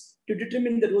parties to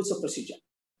determine the rules of procedure.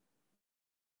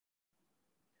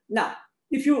 Now,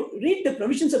 if you read the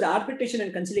provisions of the Arbitration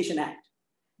and Conciliation Act,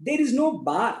 there is no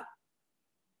bar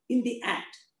in the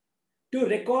Act to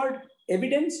record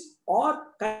evidence or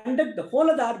conduct the whole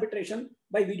of the arbitration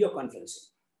by video conferencing.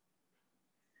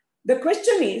 The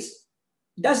question is,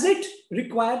 does it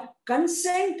require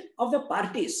consent of the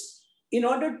parties in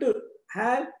order to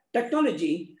have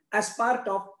technology as part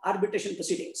of arbitration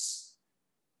proceedings?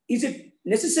 Is it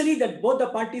necessary that both the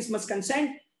parties must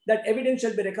consent that evidence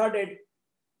shall be recorded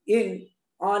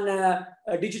on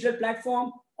a digital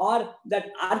platform, or that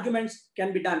arguments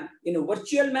can be done in a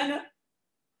virtual manner?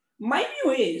 My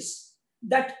view is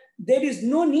that there is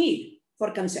no need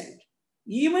for consent.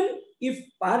 Even if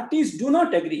parties do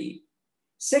not agree,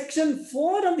 Section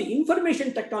 4 of the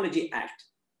Information Technology Act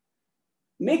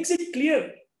makes it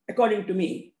clear, according to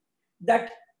me,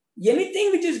 that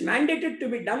anything which is mandated to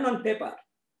be done on paper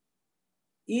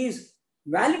is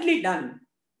validly done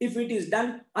if it is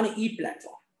done on an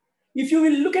e-platform. If you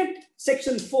will look at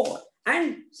Section 4,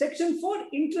 and Section 4,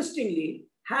 interestingly,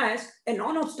 has a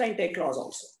non-obstante clause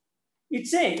also. It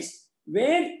says,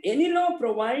 where any law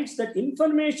provides that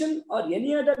information or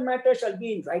any other matter shall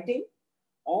be in writing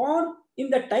or in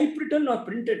the typewritten or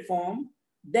printed form,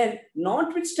 then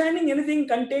notwithstanding anything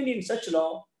contained in such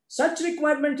law, such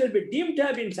requirement shall be deemed to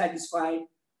have been satisfied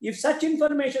if such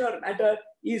information or matter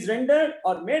is rendered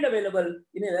or made available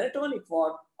in an electronic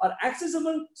form or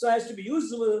accessible so as to be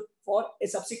usable for a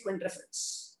subsequent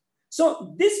reference.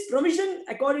 So this provision,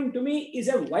 according to me, is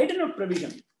a wide enough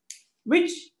provision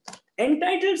which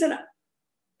entitles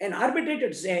an arbitrator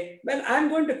to say, well, I'm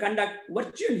going to conduct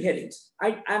virtual hearings.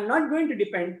 I'm not going to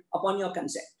depend upon your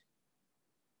consent.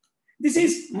 This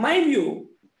is my view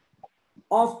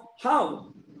of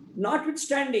how,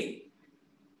 notwithstanding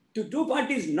to two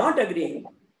parties not agreeing,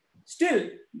 still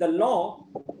the law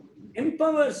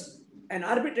empowers an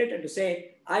arbitrator to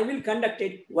say, I will conduct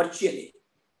it virtually.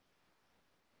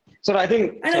 So I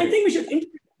think, and I think we should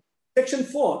interpret Section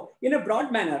 4 in a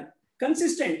broad manner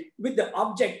consistent with the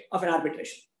object of an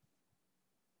arbitration,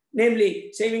 namely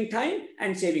saving time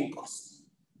and saving costs.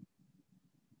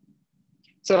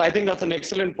 So I think that's an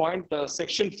excellent point.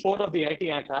 Section 4 of the IT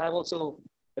Act, I have also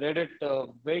read it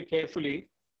very carefully.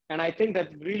 And I think that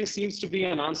really seems to be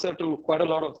an answer to quite a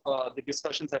lot of the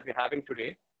discussions that we're having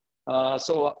today.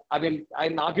 So, I mean,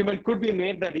 an argument could be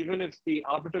made that even if the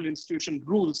arbitral institution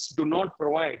rules do not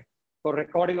provide for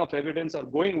recording of evidence or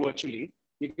going virtually,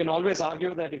 you can always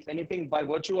argue that if anything, by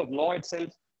virtue of law itself,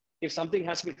 if something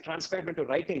has to be transcribed into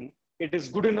writing, it is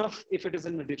good enough if it is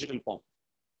in a digital form.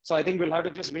 So I think we'll have to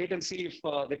just wait and see if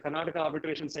the Karnataka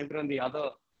Arbitration Center and the other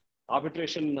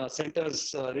arbitration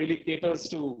centers really caters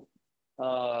to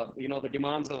the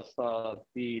demands of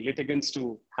the litigants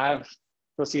to have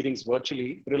proceedings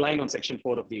virtually, relying on Section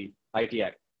 4 of the IT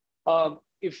Act.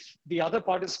 If the other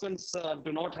participants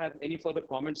do not have any further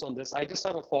comments on this, I just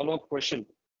have a follow-up question.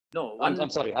 No, I'm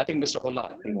sorry. I think Mr.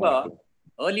 Holla.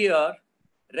 Earlier,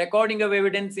 recording of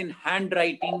evidence in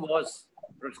handwriting was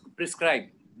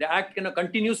prescribed. The Act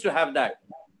continues to have that.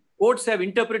 Courts have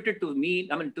interpreted to mean,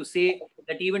 to say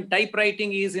that even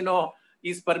typewriting is,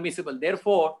 is permissible.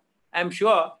 Therefore, I'm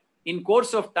sure in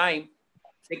course of time,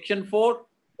 Section 4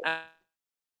 and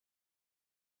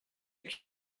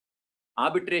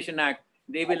Arbitration Act,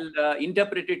 they will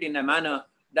interpret it in a manner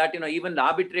that, even the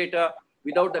arbitrator,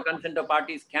 without the consent of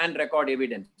parties, can record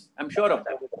evidence. I'm sure of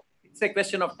that. It's a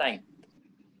question of time.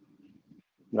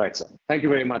 Right, sir. Thank you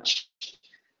very much.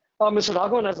 Mr.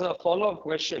 Raghavan, as a follow-up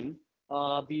question,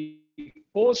 the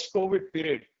post-COVID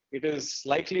period, it is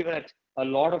likely that a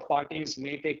lot of parties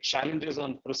may take challenges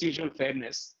on procedural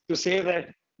fairness to say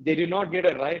that they did not get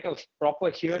a right of proper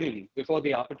hearing before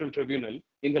the arbitral tribunal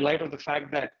in the light of the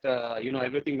fact that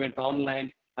everything went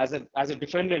online. As a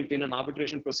defendant in an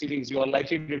arbitration proceedings, you are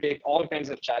likely to take all kinds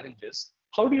of challenges.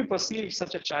 How do you perceive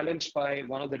such a challenge by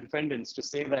one of the defendants to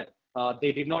say that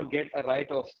they did not get a right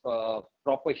of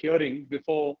proper hearing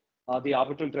before the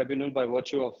arbitral tribunal by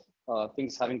virtue of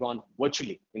things having gone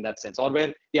virtually in that sense, or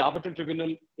where the arbitral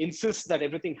tribunal insists that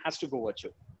everything has to go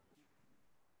virtual?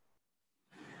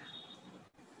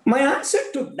 My answer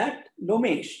to that,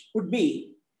 Lomesh, would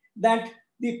be that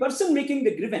the person making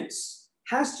the grievance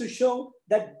has to show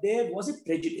that there was a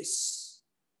prejudice.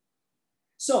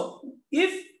 So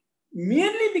if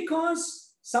merely because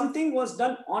something was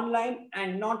done online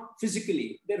and not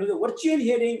physically, there was a virtual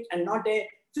hearing and not a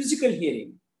physical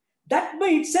hearing, that by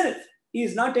itself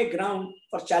is not a ground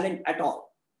for challenge at all,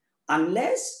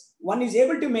 unless one is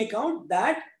able to make out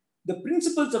that the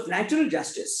principles of natural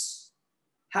justice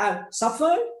have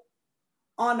suffered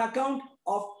on account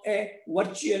of a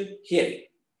virtual hearing.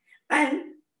 And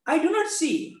I do not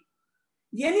see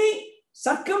any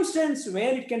circumstance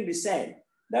where it can be said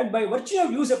that by virtue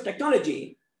of use of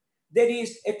technology, there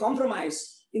is a compromise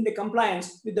in the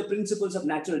compliance with the principles of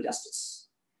natural justice.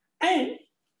 And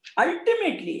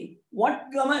ultimately, what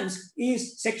governs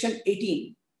is Section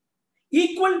 18,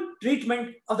 equal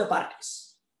treatment of the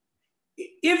parties.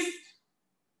 If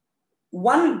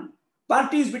one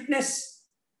party's witness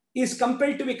is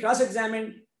compelled to be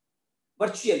cross-examined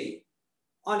virtually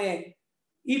on a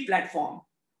e-platform,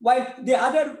 while the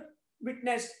other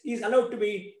witness is allowed to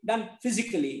be done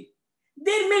physically,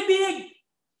 there may be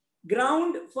a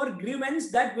ground for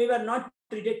grievance that we were not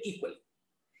treated equally.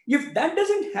 If that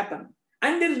doesn't happen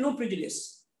and there is no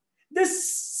prejudice, the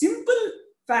simple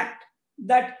fact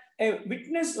that a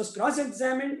witness was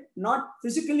cross-examined not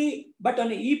physically but on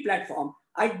an e-platform,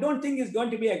 I don't think is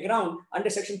going to be a ground under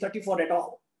Section 34 at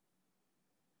all.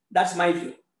 That's my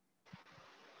view.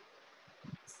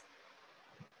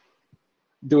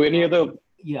 Do any other?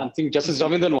 Yeah. I think Justice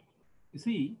Ravindran. You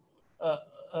see,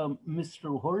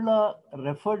 Mr. Holla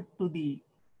referred to the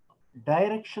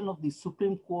direction of the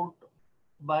Supreme Court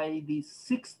by the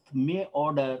 6th May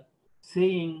order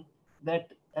saying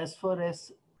that as far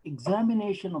as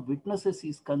examination of witnesses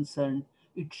is concerned,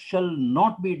 it shall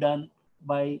not be done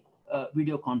by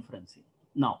video conferencing.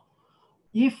 Now,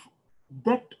 if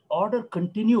that order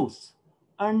continues,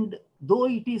 and though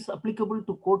it is applicable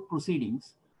to court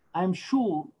proceedings, I'm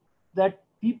sure that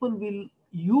people will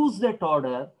use that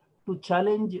order to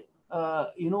challenge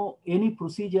any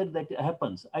procedure that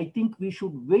happens. I think we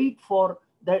should wait for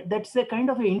that. That's a kind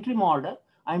of an interim order.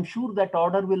 I'm sure that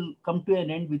order will come to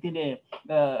an end within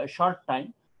a short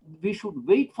time. We should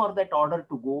wait for that order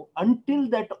to go until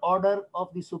that order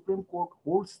of the Supreme Court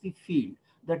holds the field.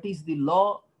 That is the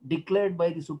law declared by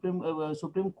the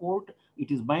Supreme Court.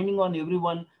 It is binding on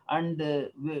everyone, and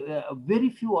very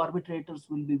few arbitrators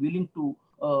will be willing to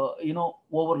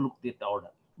overlook that order.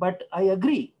 But I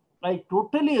agree, I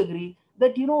totally agree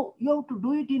that you have to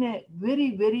do it in a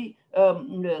very, very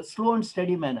slow and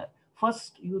steady manner.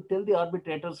 First, you tell the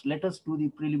arbitrators, let us do the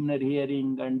preliminary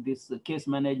hearing and this case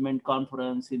management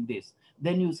conference in this.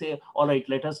 Then you say, all right,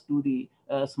 let us do the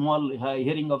small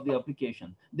hearing of the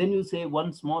application. Then you say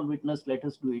one small witness, let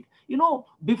us do it.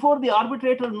 Before the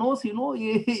arbitrator knows, he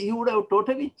would have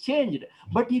totally changed.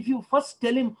 But if you first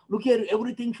tell him, look here,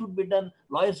 everything should be done,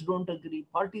 lawyers don't agree,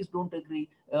 parties don't agree,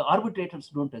 arbitrators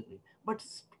don't agree. But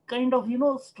kind of,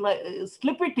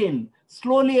 slip it in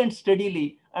slowly and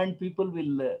steadily, and people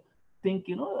will think,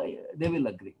 they will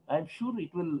agree. I'm sure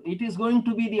it is going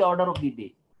to be the order of the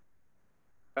day.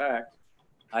 But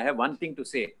I have one thing to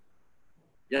say.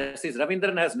 Justice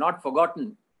Ravindran has not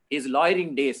forgotten his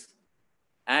lawyering days.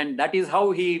 And that is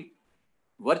how he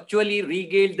virtually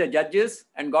regaled the judges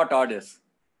and got orders.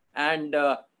 And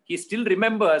he still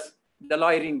remembers the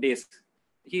lawyering days.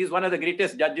 He is one of the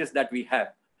greatest judges that we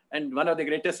have and one of the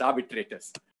greatest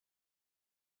arbitrators.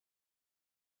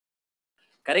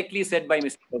 Correctly said by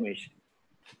Mr. Ramesh.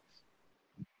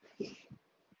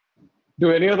 Do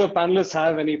any other panelists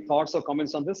have any thoughts or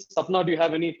comments on this? Sapna, do you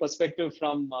have any perspective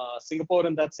from Singapore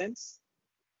in that sense?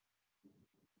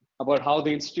 About how the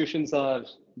institutions are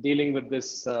dealing with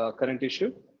this current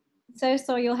issue? So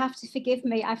sorry, you'll have to forgive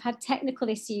me. I've had technical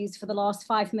issues for the last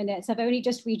 5 minutes. I've only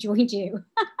just rejoined you.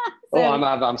 Oh,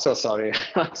 I'm so sorry.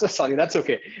 I'm so sorry. That's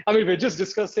okay. I mean, we're just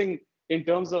discussing in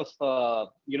terms of,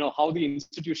 how the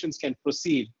institutions can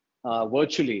proceed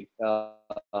virtually,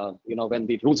 when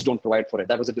the rules don't provide for it.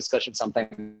 That was a discussion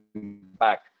sometime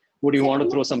back. Would you want to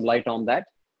throw some light on that?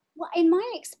 Well, in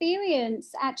my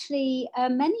experience, actually,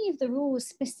 many of the rules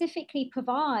specifically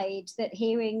provide that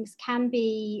hearings can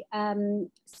be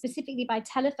specifically by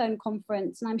telephone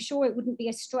conference, and I'm sure it wouldn't be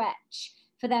a stretch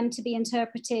for them to be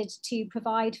interpreted to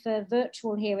provide for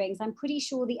virtual hearings. I'm pretty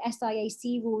sure the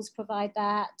SIAC rules provide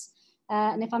that.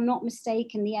 And if I'm not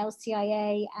mistaken, the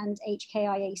LCIA and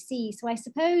HKIAC. So I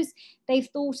suppose they've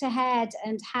thought ahead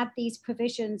and had these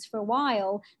provisions for a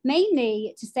while,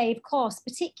 mainly to save costs,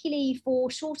 particularly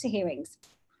for shorter hearings.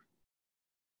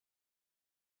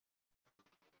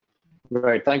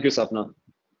 Right. Thank you, Sapna.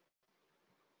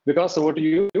 Vikas, over to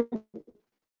you.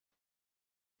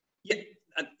 Yeah,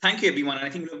 thank you, everyone. I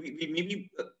think we maybe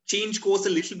change course a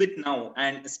little bit now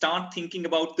and start thinking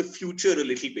about the future a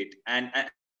little bit, and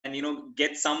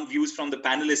get some views from the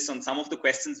panelists on some of the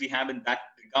questions we have in that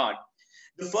regard.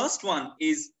 The first one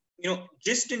is,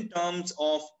 just in terms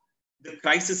of the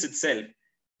crisis itself,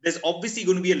 there's obviously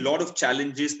going to be a lot of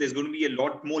challenges. There's going to be a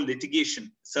lot more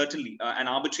litigation, certainly, and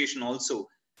arbitration also.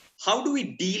 How do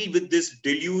we deal with this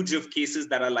deluge of cases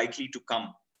that are likely to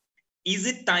come? Is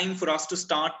it time for us to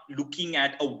start looking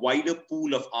at a wider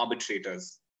pool of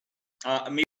arbitrators?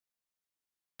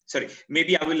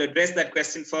 Maybe I will address that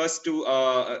question first to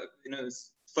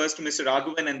Mr.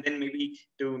 Raghavan, and then maybe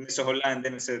to Mr. Holla, and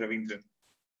then Mr. Ravindran.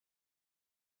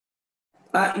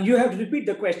 You have to repeat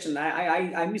the question.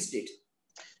 I missed it.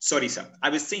 Sorry, sir. I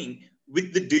was saying,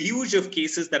 with the deluge of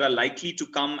cases that are likely to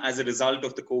come as a result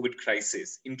of the COVID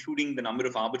crisis, including the number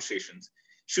of arbitrations,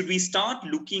 should we start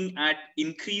looking at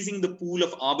increasing the pool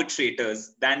of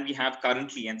arbitrators than we have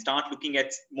currently and start looking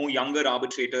at more younger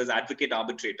arbitrators, advocate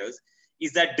arbitrators?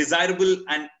 Is that desirable?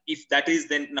 And if that is,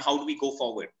 then how do we go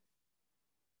forward?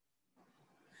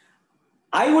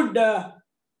 I would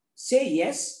say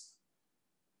yes.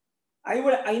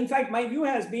 In fact, my view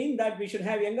has been that we should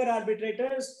have younger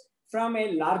arbitrators from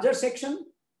a larger section,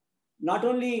 not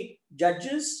only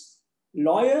judges,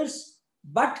 lawyers,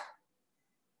 but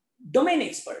domain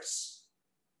experts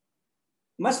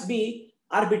must be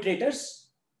arbitrators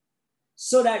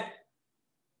so that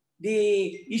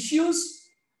the issues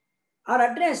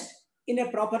are addressed in a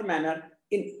proper manner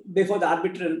before the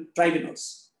arbitral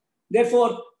tribunals.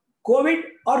 Therefore, COVID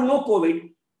or no COVID,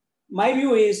 my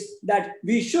view is that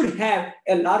we should have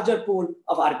a larger pool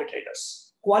of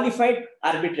arbitrators, qualified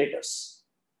arbitrators.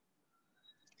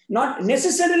 Not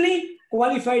necessarily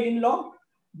qualified in law,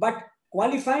 but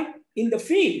qualified in the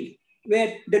field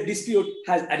where the dispute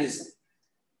has arisen.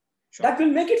 Sure. That will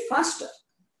make it faster.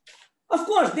 Of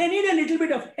course, they need a little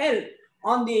bit of help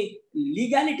on the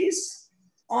legalities,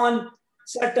 on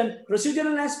certain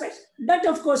procedural aspects. That,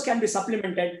 of course, can be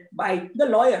supplemented by the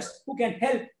lawyers who can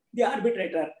help the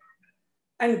arbitrator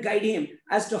and guide him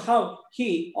as to how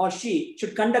he or she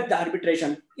should conduct the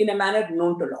arbitration in a manner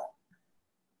known to law.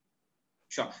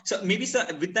 Sure. So maybe, sir,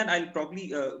 with that, I'll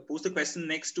probably pose the question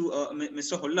next to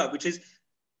Mr. Holla, which is,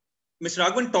 Mr.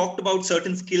 Raghavan talked about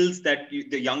certain skills that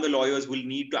the younger lawyers will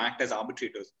need to act as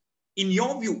arbitrators. In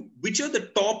your view, which are the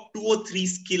top 2 or 3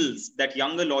 skills that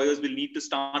younger lawyers will need to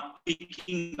start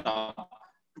picking up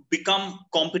to become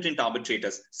competent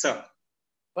arbitrators, sir?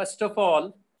 First of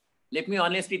all, let me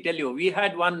honestly tell you, we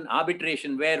had one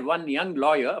arbitration where one young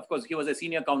lawyer, of course, he was a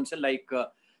senior counsel like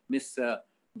Ms.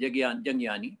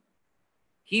 Jangiani.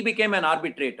 He became an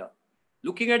arbitrator.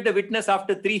 Looking at the witness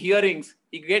after 3 hearings,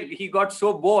 he got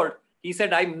so bored. He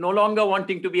said, I'm no longer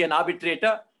wanting to be an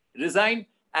arbitrator, resigned,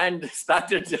 and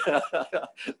started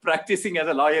practicing as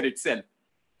a lawyer itself.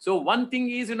 So one thing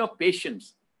is,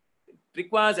 patience. It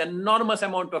requires enormous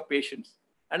amount of patience.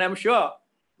 And I'm sure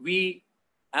we,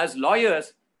 as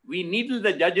lawyers, we needle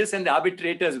the judges and the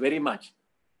arbitrators very much.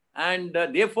 And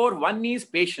therefore, one is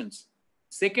patience.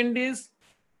 Second is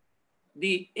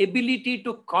the ability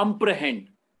to comprehend.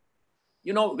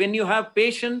 When you have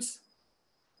patience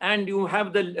and you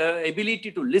have the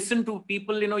ability to listen to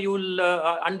people, you will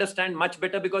understand much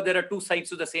better because there are 2 sides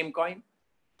to the same coin.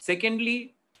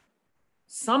 Secondly,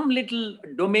 some little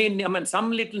domain,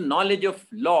 some little knowledge of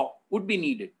law would be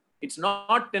needed. It's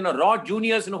not raw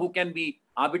juniors who can be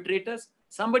arbitrators.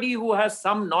 Somebody who has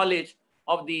some knowledge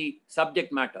of the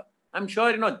subject matter. I'm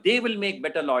sure they will make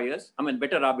better lawyers,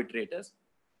 better arbitrators.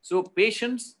 So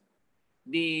patience,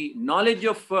 the knowledge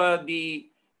of the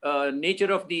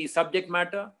nature of the subject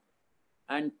matter,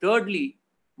 and thirdly,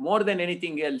 more than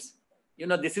anything else,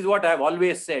 this is what I've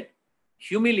always said,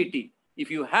 humility.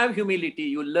 If you have humility,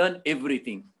 you learn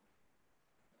everything.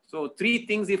 So 3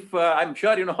 things, if I'm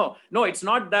sure, no, it's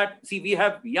not that. See, we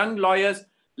have young lawyers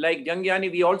like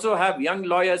Jangiani. We also have young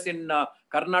lawyers in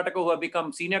Karnataka who have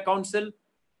become senior counsel.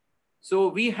 So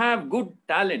we have good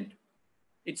talent.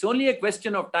 It's only a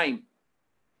question of time.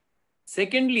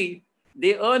 Secondly,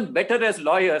 they earn better as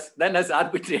lawyers than as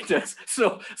arbitrators.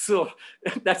 So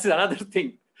that's another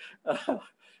thing.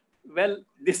 Well,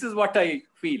 this is what I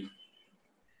feel.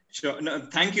 Sure. No,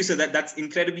 thank you, sir. That's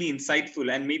incredibly insightful.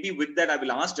 And maybe with that, I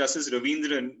will ask Justice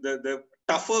Ravindran the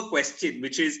tougher question,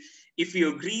 which is, if we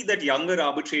agree that younger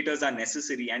arbitrators are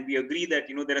necessary and we agree that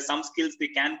there are some skills they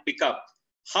can pick up,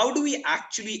 how do we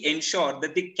actually ensure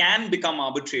that they can become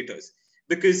arbitrators?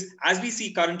 Because as we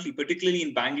see currently, particularly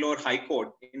in Bangalore High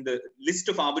Court, in the list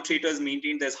of arbitrators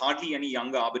maintained, there's hardly any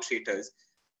younger arbitrators.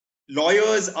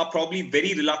 lawyers are probably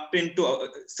very reluctant to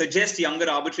suggest younger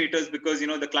arbitrators because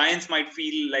the clients might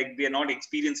feel like they are not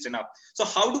experienced enough. So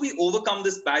how do we overcome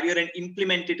this barrier and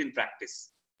implement it in practice?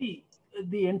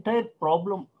 The entire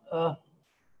problem,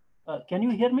 can you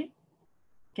hear me?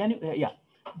 Can you? Yeah.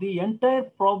 The entire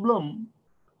problem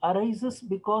arises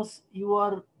because you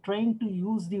are trying to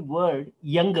use the word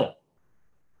younger.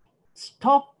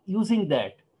 Stop using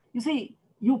that. You see,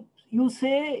 you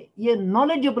say a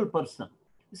knowledgeable person.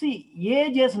 You see,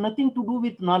 age has nothing to do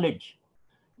with knowledge.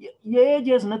 Age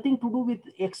has nothing to do with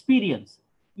experience.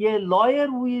 A lawyer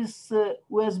who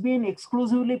has been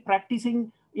exclusively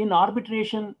practicing in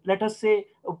arbitration, let us say,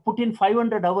 put in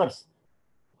 500 hours.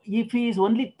 If he is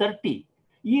only 30,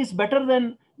 he is better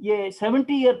than a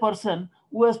 70-year person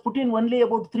who has put in only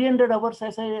about 300 hours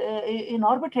in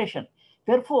arbitration.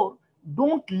 Therefore,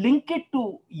 don't link it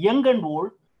to young and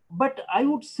old, but I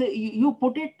would say you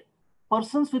put it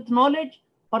persons with knowledge,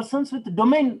 persons with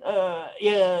domain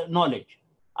knowledge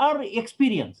or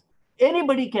experience.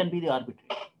 Anybody can be the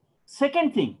arbitrator.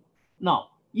 Second thing, now,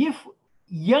 if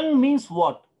young means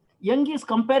what? Young is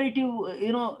comparative,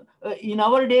 in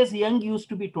our days, young used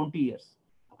to be 20 years.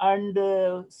 And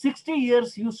 60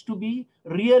 years used to be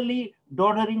really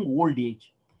doddering old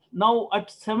age. Now at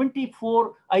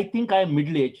 74, I think I am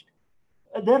middle-aged.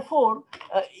 Therefore,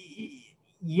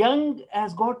 young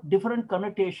has got different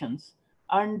connotations,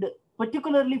 and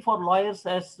particularly for lawyers,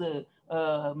 as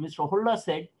Mr. Holla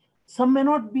said, some may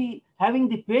not be having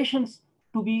the patience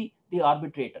to be the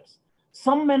arbitrators.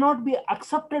 Some may not be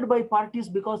accepted by parties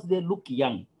because they look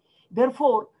young.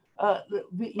 Therefore,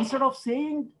 instead of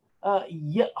saying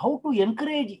how to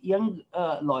encourage young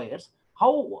lawyers,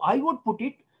 how I would put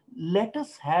it, let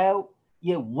us have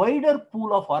a wider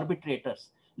pool of arbitrators.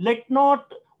 Let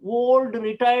not old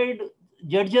retired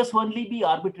judges only be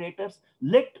arbitrators.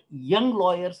 Let young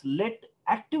lawyers, let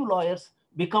active lawyers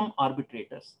become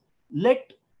arbitrators.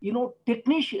 Let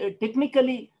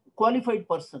technically qualified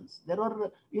persons. There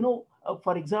are,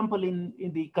 for example, in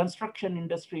the construction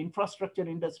industry, infrastructure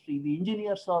industry, the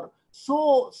engineers are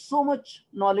so much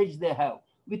knowledge they have.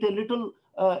 With a little,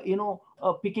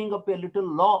 picking up a little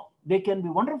law, they can be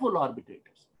wonderful arbitrators.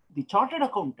 The chartered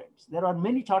accountants, there are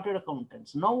many chartered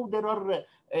accountants. Now there are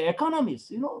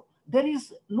economists, there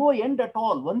is no end at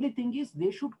all. Only thing is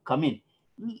they should come in.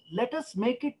 Let us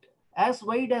make it as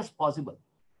wide as possible.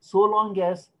 So long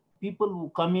as people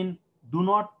who come in do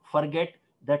not forget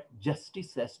that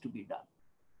justice has to be done.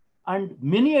 And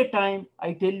many a time,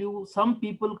 I tell you, some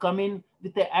people come in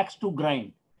with an axe to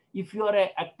grind. If you are an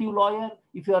active lawyer,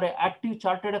 if you are an active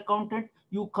chartered accountant,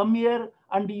 you come here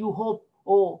and you hope,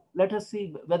 oh, let us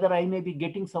see whether I may be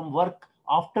getting some work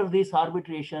after this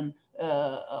arbitration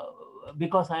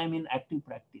because I am in active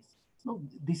practice. No,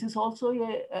 this is also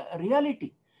a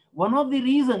reality. One of the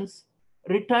reasons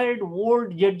retired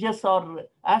old judges are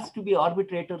asked to be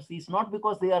arbitrators is not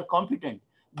because they are competent.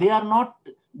 They are not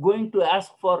going to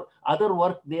ask for other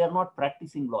work. They are not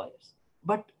practicing lawyers.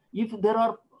 But if there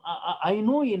are, I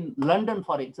know in London,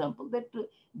 for example, that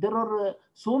there are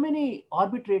so many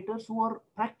arbitrators who are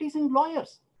practicing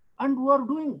lawyers and who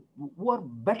are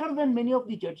better than many of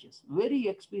the judges, very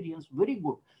experienced, very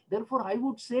good. Therefore, I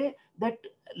would say that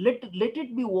let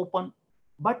it be open,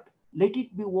 but let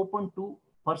it be open to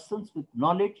persons with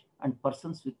knowledge and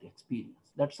persons with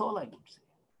experience. That's all I would say.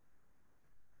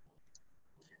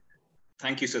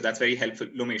 Thank you, sir. That's very helpful.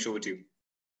 Lomesh, over to you.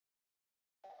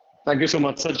 Thank you so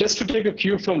much. So just to take a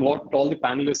cue from what all the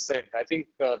panelists said, I think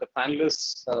the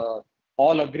panelists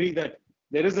all agree that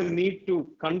there is a need to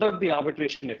conduct the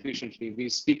arbitration efficiently. We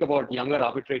speak about younger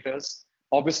arbitrators.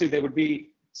 Obviously, there would be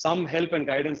some help and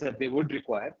guidance that they would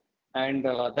require. And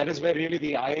that is where really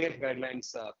the IAF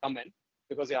guidelines come in,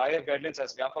 because the IAF guidelines,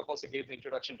 as Vyapak also gave the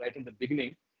introduction right in the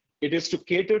beginning, it is to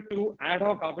cater to ad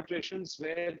hoc arbitrations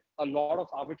where a lot of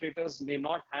arbitrators may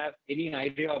not have any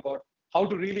idea about how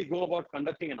to really go about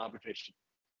conducting an arbitration.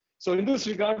 So in this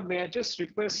regard, may I just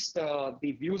request the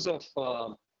views of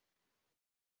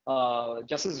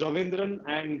Justice Ravindran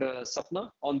and Sapna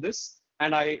on this,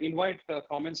 and I invite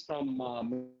comments from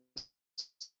Mr.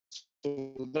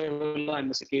 Uday and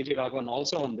Mr. KG Raghavan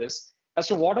also on this, as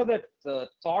to what are the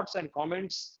thoughts and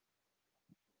comments.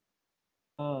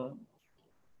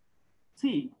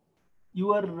 See,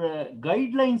 your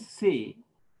guidelines say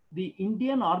the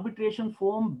Indian Arbitration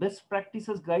Forum best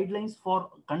practices guidelines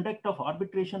for conduct of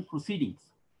arbitration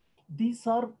proceedings. These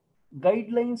are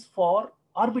guidelines for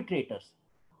arbitrators.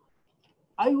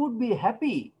 I would be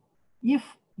happy if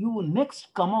you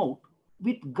next come out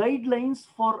with guidelines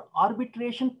for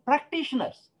arbitration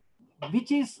practitioners,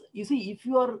 which is, you see, if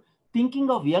you are thinking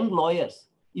of young lawyers,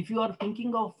 if you are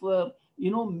thinking of,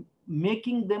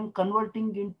 making them,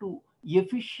 converting into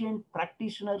efficient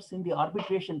practitioners in the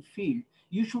arbitration field,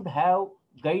 you should have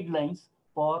guidelines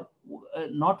for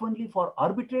not only for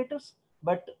arbitrators,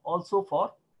 but also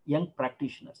for young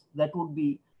practitioners. That would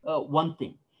be one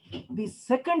thing. The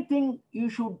second thing you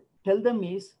should tell them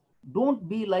is, don't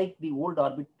be like the old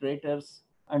arbitrators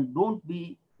and don't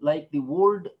be like the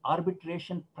old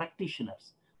arbitration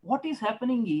practitioners. What is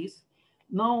happening is,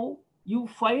 now you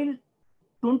file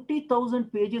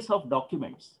 20,000 pages of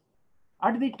documents.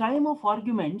 At the time of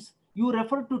arguments, you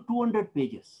refer to 200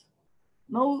 pages.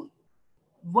 Now,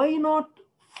 why not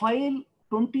file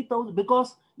 20,000?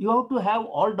 Because you have to have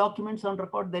all documents on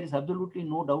record. There is absolutely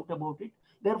no doubt about it.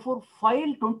 Therefore,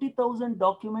 file 20,000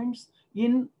 documents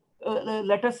in,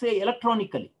 let us say,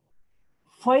 electronically.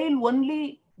 File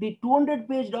only the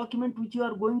 200-page document which you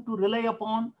are going to rely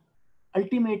upon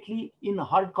ultimately in a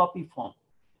hard copy form.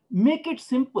 Make it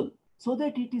simple so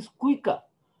that it is quicker.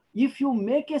 If you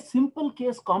make a simple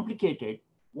case complicated,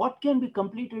 what can be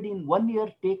completed in 1 year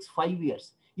takes 5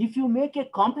 years. If you make a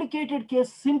complicated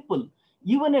case simple,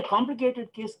 even a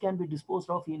complicated case can be disposed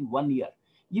of in 1 year.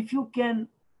 If you can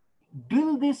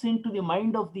drill this into the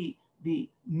mind of the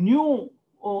new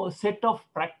set of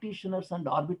practitioners and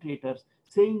arbitrators,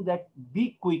 saying that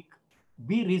be quick,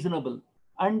 be reasonable,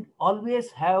 and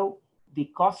always have the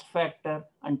cost factor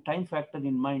and time factor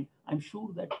in mind, I'm sure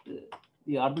that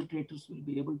the arbitrators will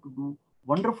be able to do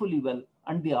wonderfully well,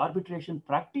 and the arbitration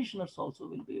practitioners also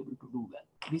will be able to do well.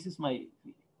 This is my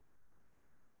feeling.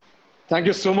 Thank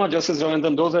you so much, Justice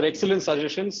Ravindran. Those are excellent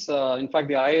suggestions. In fact,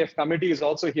 the IAF committee is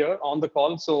also here on the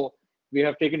call, so we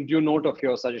have taken due note of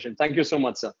your suggestion. Thank you so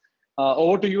much, sir.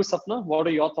 Over to you, Sapna. What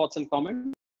are your thoughts and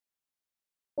comments?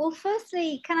 Well,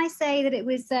 firstly, can I say that it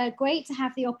was great to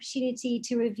have the opportunity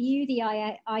to review the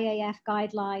IAF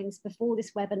guidelines before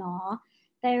this webinar.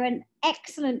 They're an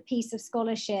excellent piece of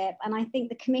scholarship, and I think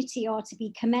the committee are to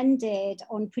be commended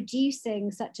on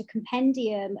producing such a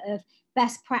compendium of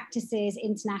best practices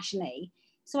internationally.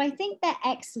 So I think they're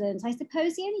excellent. I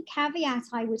suppose the only caveat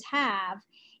I would have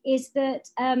is that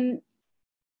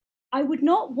I would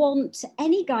not want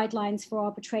any guidelines for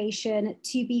arbitration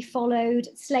to be followed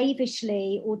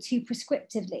slavishly or too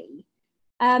prescriptively.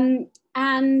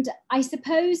 And I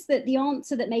suppose that the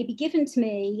answer that may be given to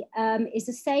me is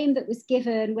the same that was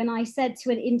given when I said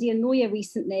to an Indian lawyer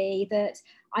recently that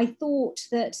I thought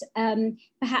that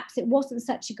perhaps it wasn't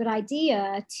such a good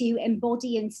idea to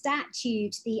embody in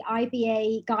statute the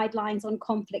IBA guidelines on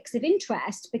conflicts of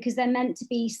interest, because they're meant to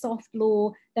be soft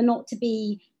law, they're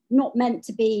not meant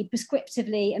to be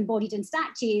prescriptively embodied in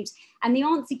statute. And the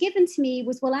answer given to me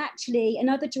was, well, actually, in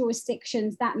other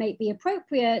jurisdictions that may be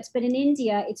appropriate, but in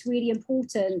India, it's really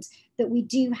important that we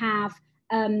do have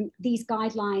these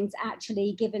guidelines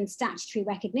actually given statutory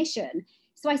recognition.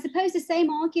 So I suppose the same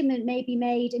argument may be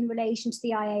made in relation to the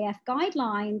IAF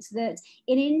guidelines, that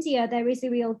in India, there is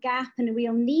a real gap and a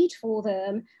real need for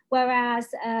them, whereas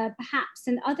perhaps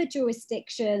in other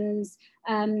jurisdictions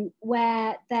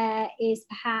where there is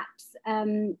perhaps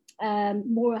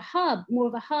more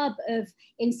of a hub of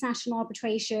international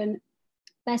arbitration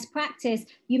best practice,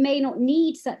 you may not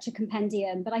need such a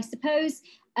compendium. But I suppose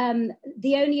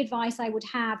the only advice I would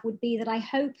have would be that I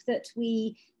hope that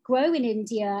we grow in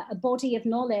India a body of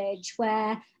knowledge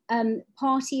where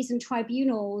parties and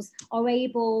tribunals are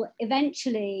able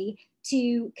eventually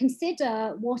to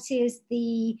consider what is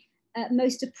the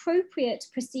most appropriate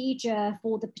procedure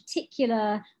for the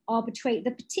particular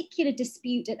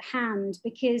dispute at hand,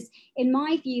 because in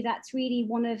my view, that's really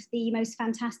one of the most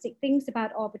fantastic things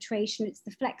about arbitration. It's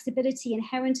the flexibility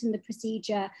inherent in the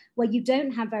procedure where you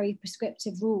don't have very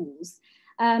prescriptive rules.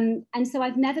 And so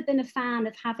I've never been a fan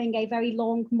of having a very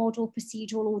long model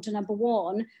procedural order number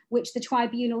 1, which the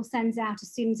tribunal sends out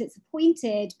as soon as it's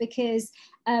appointed, because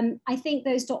I think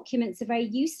those documents are very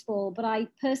useful, but I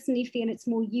personally feel it's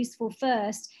more useful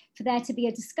first for there to be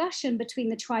a discussion between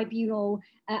the tribunal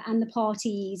and the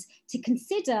parties to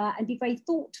consider and be very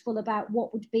thoughtful about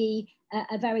what would be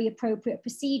a very appropriate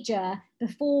procedure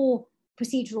before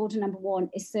procedural order number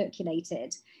 1 is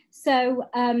circulated. So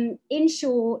in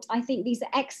short, I think these are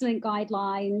excellent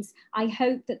guidelines. I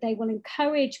hope that they will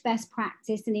encourage best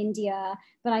practice in India,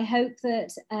 but I hope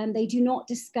that they do not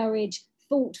discourage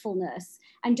thoughtfulness.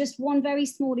 And just one very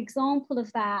small example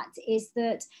of that is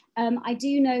that I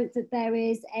do note that there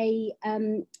is a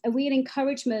real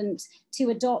encouragement to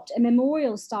adopt a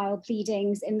memorial style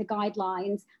pleadings in the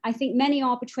guidelines. I think many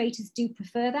arbitrators do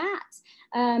prefer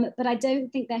that, but I don't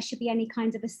think there should be any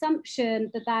kind of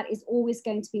assumption that that is always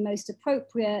going to be most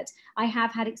appropriate. I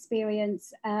have had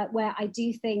experience where I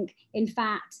do think, in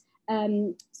fact,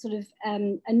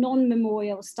 a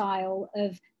non-memorial style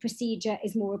of procedure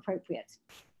is more appropriate.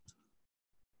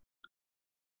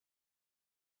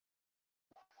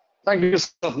 Thank you,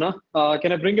 Sapna.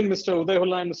 Can I bring in Mr. Uday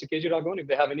Holla and Mr. KG Raghavan if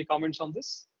they have any comments on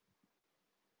this?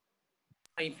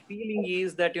 My feeling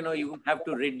is that, you have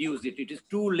to reduce it. It is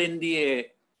too lengthy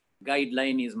a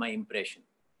guideline is my impression.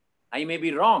 I may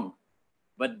be wrong,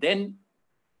 but then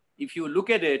if you look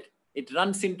at it, it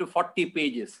runs into 40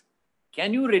 pages.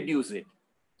 Can you reduce it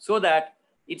so that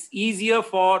it's easier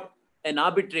for an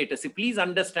arbitrator? See, please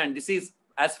understand, this is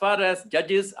as far as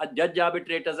judge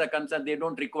arbitrators are concerned, they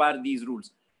don't require these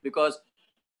rules because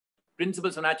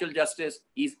principles of natural justice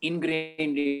is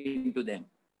ingrained into them.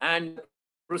 And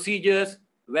procedures,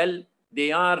 well,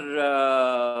 they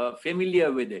are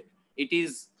familiar with it. It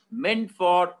is meant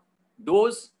for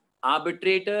those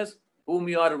arbitrators whom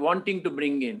you are wanting to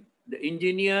bring in, the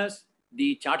engineers,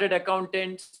 the chartered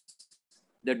accountants,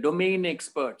 the domain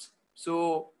experts.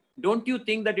 So don't you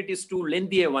think that it is too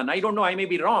lengthy a one? I don't know, I may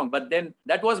be wrong, but then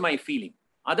that was my feeling.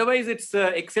 Otherwise, it's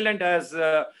excellent, as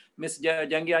Ms.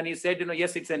 Jangiani said,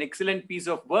 yes, it's an excellent piece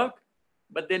of work,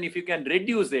 but then if you can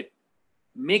reduce it,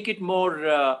 make it more,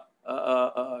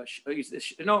 I've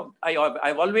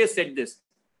always said this,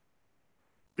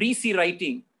 pre-C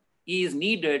writing is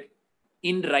needed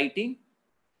in writing.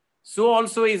 So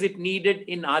also is it needed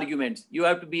in arguments. You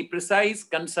have to be precise,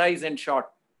 concise, and short.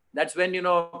 That's when,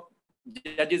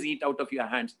 judges eat out of your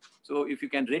hands. So if you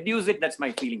can reduce it, that's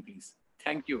my feeling, please.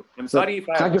 Thank you. I'm sorry if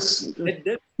I said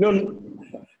this. No,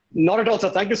 not at all, sir.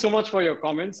 Thank you so much for your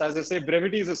comments. As I say,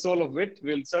 brevity is the soul of wit.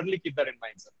 We'll certainly keep that in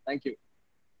mind, sir. Thank you.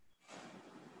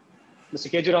 Mr.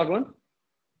 KG Raghavan?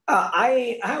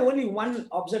 I have only one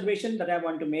observation that I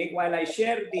want to make. While I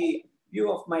share the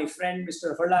view of my friend,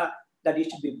 Mr. Holla, that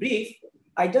it should be brief,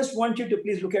 I just want you to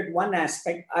please look at one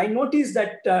aspect. I noticed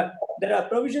that there are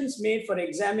provisions made for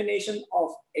examination of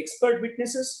expert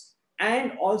witnesses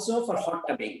and also for hot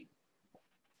tubbing.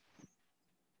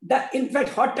 In fact,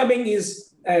 hot tubbing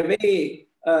is a very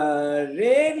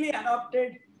rarely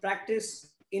adopted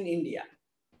practice in India.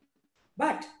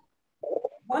 But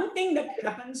one thing that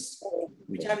happens,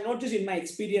 which I've noticed in my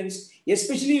experience,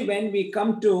 especially when we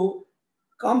come to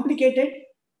complicated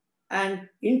and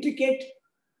intricate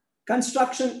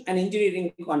construction and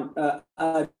engineering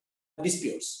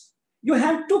disputes, you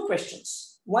have two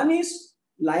questions. One is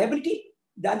liability,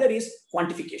 the other is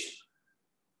quantification.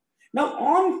 Now,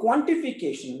 on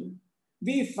quantification,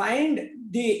 we find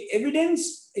the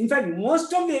evidence, in fact,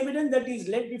 most of the evidence that is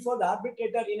laid before the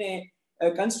arbitrator in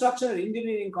a construction or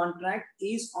engineering contract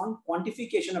is on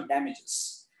quantification of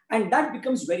damages. And that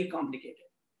becomes very complicated.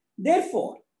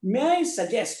 Therefore, may I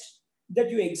suggest that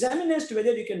you examine as to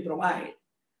whether you can provide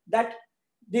that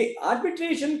the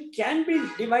arbitration can be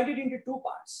divided into two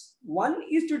parts. One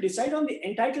is to decide on the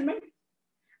entitlement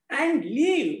and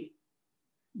leave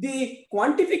the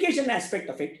quantification aspect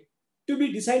of it to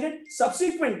be decided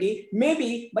subsequently,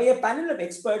 maybe by a panel of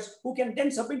experts who can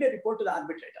then submit a report to the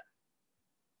arbitrator.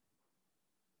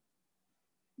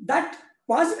 That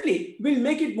possibly will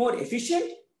make it more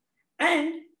efficient,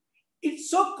 and it's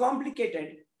so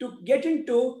complicated to get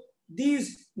into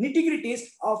these nitty-gritties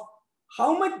of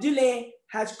how much delay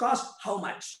has cost how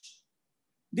much.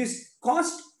 This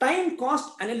time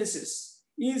cost analysis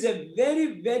is a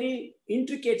very, very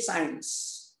intricate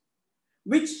science,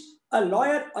 which a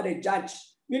lawyer or a judge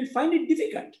will find it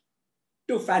difficult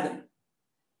to fathom.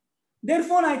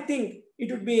 Therefore, I think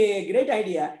it would be a great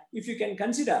idea if you can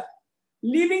consider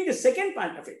leaving the second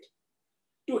part of it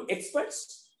to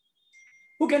experts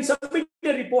who can submit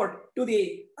a report to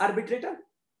the arbitrator,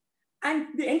 and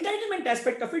the entitlement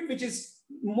aspect of it, which is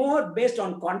more based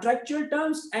on contractual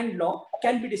terms and law,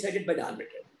 can be decided by the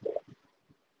arbitrator.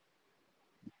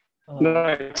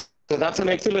 Right. So that's an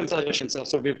excellent suggestion, sir.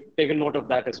 So we've taken note of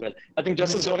that as well. I think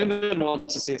Justice Ravindran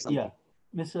wants to say something. Yeah,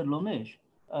 Mr. Lomesh,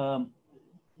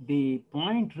 the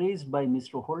point raised by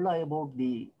Mr. Holla about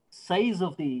the size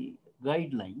of the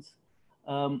guidelines,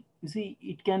 you see,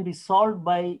 it can be solved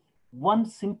by one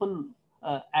simple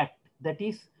act, that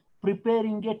is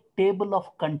preparing a table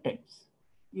of contents.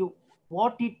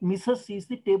 What it misses is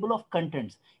the table of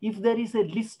contents. If there is a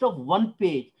list of one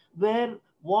page where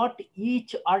what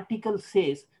each article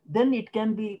says, then it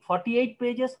can be 48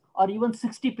 pages or even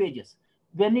 60 pages.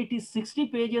 When it is 60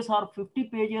 pages or 50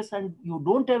 pages and you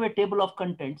don't have a table of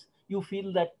contents, you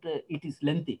feel that it is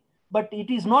lengthy. But it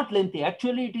is not lengthy.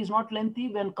 Actually, it is not lengthy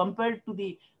when compared to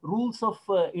the rules of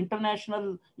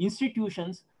international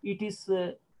institutions. It is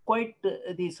quite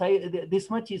this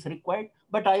much is required.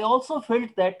 But I also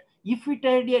felt that if it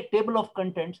had a table of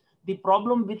contents, the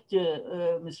problem which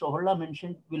Mr. Holla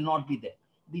mentioned will not be there.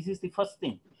 This is the first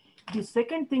thing. The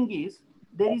second thing is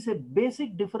there is a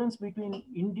basic difference between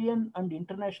Indian and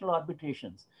international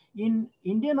arbitrations. In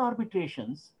Indian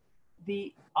arbitrations,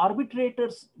 the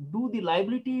arbitrators do the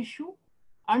liability issue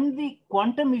and the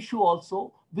quantum issue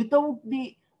also without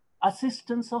the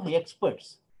assistance of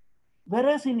experts.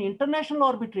 Whereas in international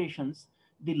arbitrations,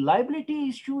 the liability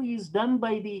issue is done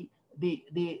by the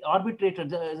arbitrator,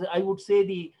 I would say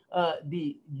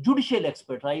the judicial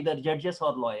expert, either judges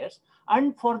or lawyers.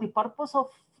 And for the purpose of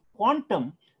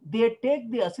quantum, they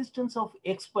take the assistance of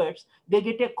experts. They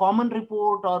get a common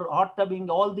report or hot tubbing.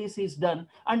 All this is done.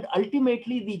 And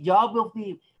ultimately, the job of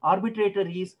the arbitrator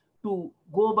is to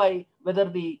go by whether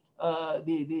the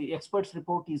expert's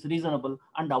report is reasonable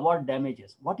and award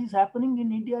damages. What is happening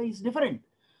in India is different.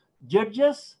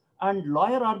 Judges and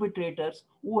lawyer arbitrators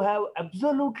who have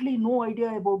absolutely no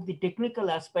idea about the technical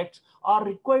aspects are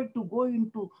required to go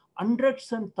into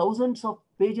hundreds and thousands of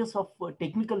pages of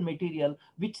technical material,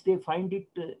 which they find it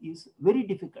is very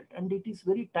difficult and it is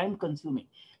very time consuming.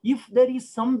 If there is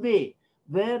some way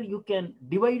where you can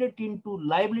divide it into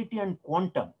liability and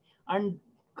quantum and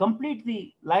complete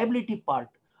the liability part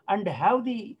and have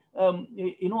the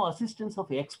assistance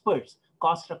of experts,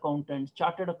 cost accountants,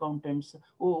 chartered accountants,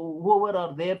 whoever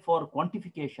are there for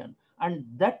quantification, and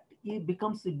that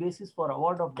becomes the basis for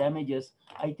award of damages,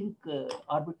 I think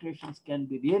arbitrations can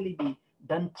really be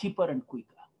done cheaper and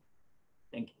quicker.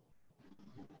 Thank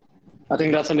you. I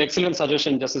think that's an excellent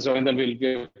suggestion, Justice Ravindran.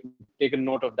 We'll take a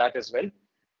note of that as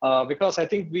well. Because I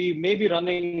think we may be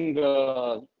running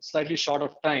slightly short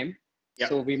of time. Yeah.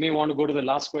 So we may want to go to the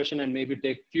last question and maybe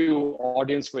take few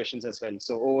audience questions as well.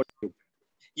 So over to you.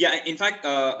 Yeah, in fact,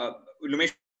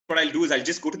 Lumesh, what I'll do is I'll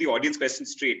just go to the audience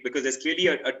questions straight, because there's clearly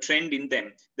a trend in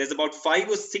them. There's about 5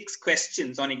 or 6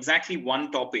 questions on exactly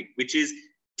one topic, which is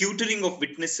tutoring of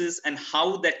witnesses and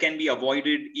how that can be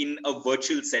avoided in a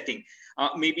virtual setting.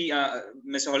 Maybe,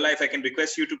 Mr. Holla, if I can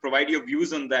request you to provide your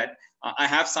views on that. I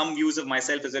have some views of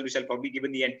myself as well, which I'll probably give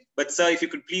in the end. But sir, if you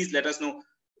could please let us know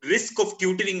risk of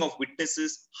tutoring of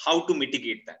witnesses, how to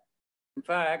mitigate that. In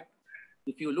fact,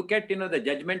 if you look at the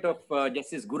judgment of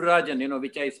Justice Gururajan,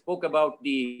 which I spoke about,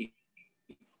 the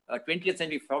 20th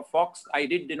century Fox, I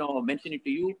did mention it to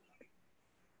you.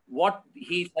 What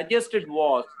he suggested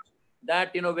was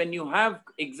that when you have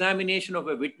examination of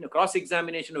a witness,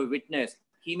 cross-examination of a witness,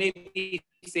 he may be,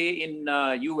 say, in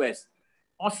US,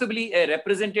 possibly a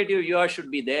representative here should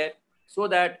be there, so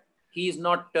that he is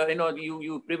not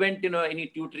you prevent any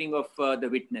tutoring of the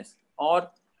witness, or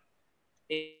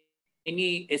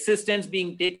any assistance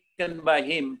being taken by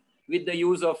him with the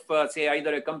use of say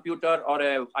either a computer or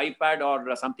an iPad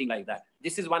or something like that.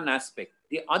 This is one aspect.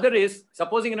 The other is,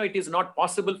 supposing it is not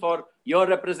possible for your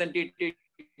representative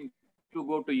to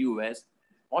go to US,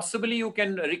 possibly you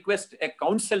can request a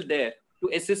counsel there to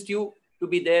assist you to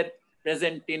be there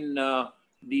present in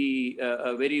the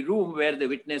very room where the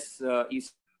witness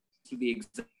is to be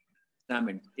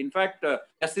examined. In fact,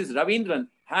 Justice Ravindran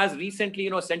has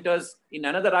recently, sent us in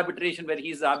another arbitration where he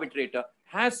is the arbitrator,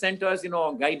 has sent us,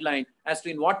 guideline as to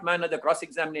in what manner the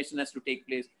cross-examination has to take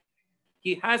place.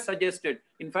 He has suggested,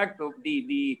 in fact,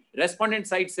 the respondent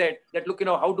side said that, look,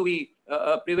 how do we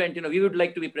prevent, we would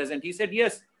like to be present. He said,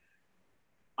 yes,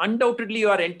 undoubtedly you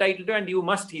are entitled to and you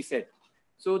must, he said.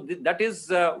 So that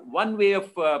is one way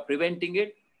of preventing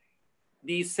it.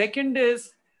 The second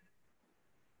is,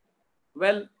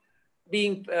 well,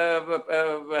 being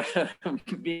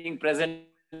being present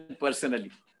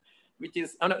personally, which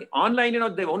is online.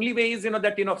 The only way is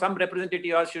that some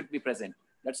representative should be present.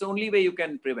 That's the only way you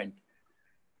can prevent.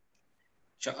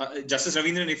 Justice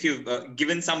Ravindran, if you've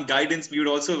given some guidance, we would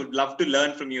also love to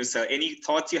learn from you, sir. Any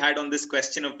thoughts you had on this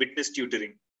question of witness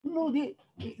tutoring? No,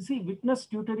 see, witness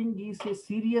tutoring is a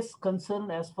serious concern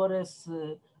as far as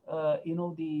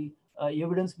the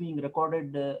evidence being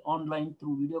recorded online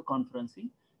through video conferencing.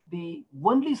 The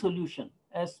only solution,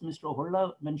 as Mr.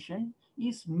 Holla mentioned,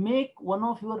 is make one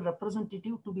of your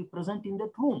representative to be present in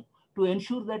that room to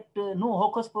ensure that no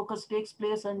hocus pocus takes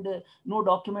place and no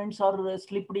documents are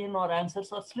slipped in or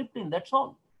answers are slipped in. That's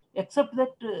all. Except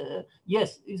that,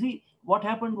 yes, you see, what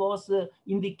happened was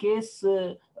in the case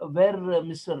where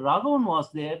Mr. Raghavan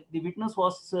was there, the witness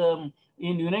was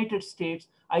in United States.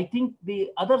 I think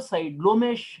the other side,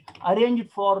 Lomesh, arranged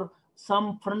for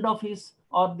some friend of his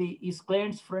or his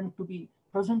client's friend to be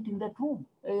present in that room.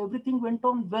 Everything went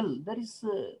on well.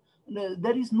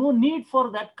 There is no need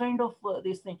for that kind of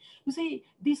this thing. You see,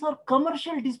 these are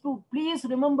commercial disputes. Please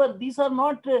remember, these are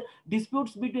not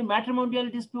disputes between matrimonial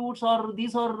disputes, or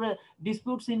these are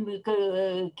disputes in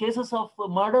cases of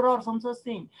murder or some such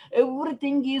thing.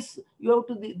 Everything is, you have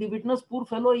to, the witness, poor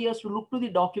fellow, he has to look to the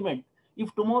document.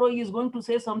 If tomorrow he is going to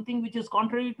say something which is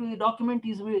contrary to the document,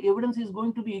 his evidence is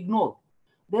going to be ignored.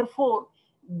 Therefore,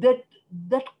 that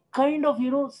kind of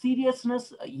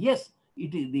seriousness, yes,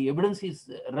 the evidence is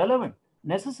relevant,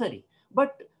 necessary,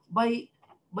 but by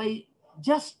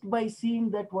just by seeing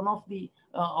that one of the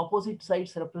opposite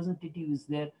side's representative is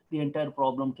there, the entire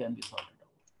problem can be sorted out.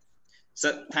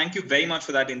 Sir, thank you very much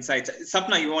for that insight.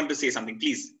 Sapna, you want to say something,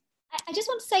 please? I just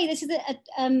want to say this is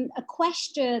a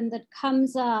question that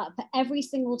comes up every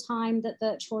single time that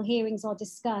virtual hearings are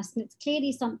discussed, and it's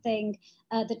clearly something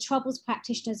that troubles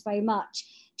practitioners very much.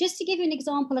 Just to give you an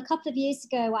example, a couple of years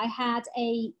ago, I had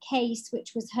a case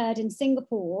which was heard in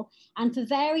Singapore, and for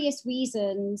various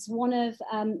reasons, one of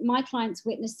my client's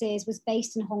witnesses was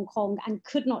based in Hong Kong and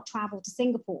could not travel to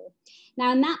Singapore.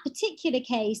 Now, in that particular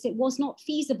case, it was not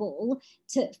feasible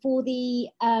for the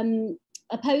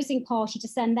opposing party to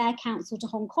send their counsel to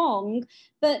Hong Kong,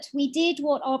 but we did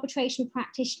what arbitration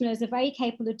practitioners are very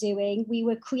capable of doing. We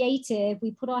were creative,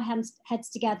 we put our heads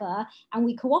together, and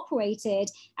we cooperated,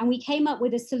 and we came up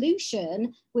with a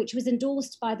solution which was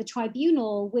endorsed by the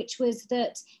tribunal, which was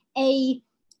that a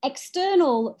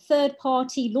external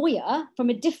third-party lawyer from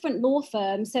a different law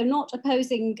firm, so not the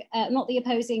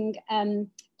opposing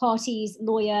party's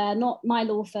lawyer, not my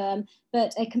law firm,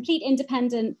 but a complete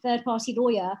independent third-party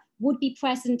lawyer would be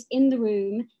present in the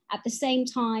room at the same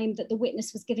time that the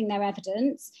witness was giving their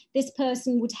evidence. This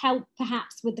person would help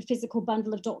perhaps with the physical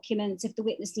bundle of documents if the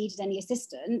witness needed any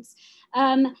assistance.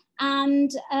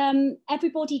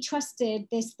 Everybody trusted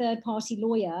this third-party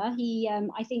lawyer. He,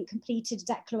 I think, completed a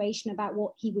declaration about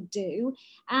what he would do.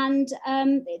 And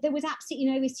there was absolutely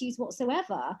no issues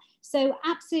whatsoever. So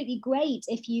absolutely great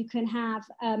if you can have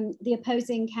the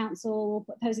opposing counsel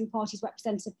or opposing party's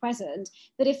representative present.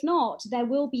 But if not, there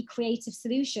will be creative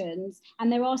solutions,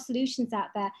 and there are solutions out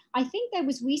there. I think there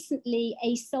was recently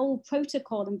a sole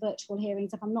protocol in virtual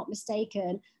hearings, if I'm not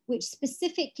mistaken, which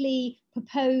specifically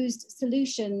proposed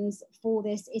solutions for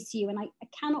this issue. And I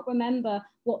cannot remember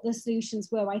what the solutions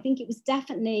were. I think it was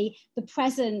definitely the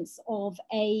presence of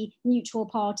a neutral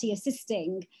party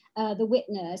assisting the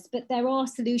witness, but there are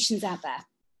solutions out there.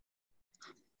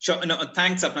 Sure. No,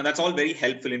 thanks, Sapna. That's all very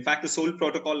helpful. In fact, the SOL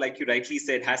protocol, like you rightly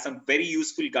said, has some very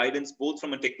useful guidance, both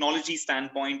from a technology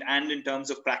standpoint and in terms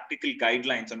of practical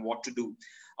guidelines on what to do.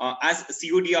 As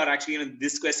CODR, actually,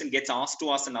 this question gets asked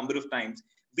to us a number of times.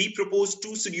 We propose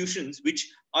two solutions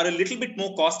which are a little bit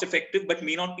more cost effective, but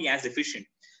may not be as efficient.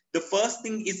 The first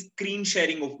thing is screen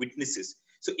sharing of witnesses.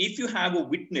 So if you have a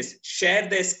witness share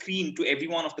their screen to every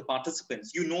one of the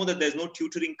participants, you know that there's no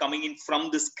tutoring coming in from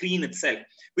the screen itself,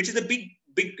 which is a big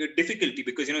difficulty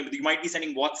because you might be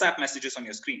sending WhatsApp messages on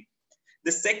your screen.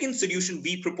 The second solution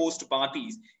we propose to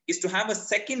parties is to have a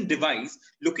second device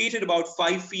located about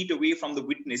 5 feet away from the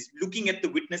witness, looking at the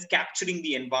witness, capturing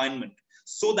the environment,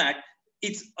 so that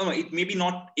it may be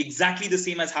not exactly the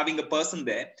same as having a person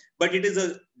there, but it is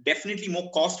a definitely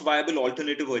more cost viable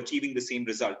alternative of achieving the same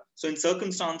result. So in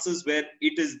circumstances where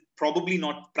it is probably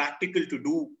not practical to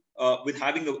do with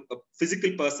having a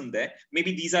physical person there,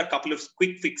 maybe these are a couple of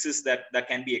quick fixes that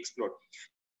can be explored.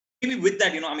 Maybe with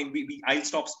that, I'll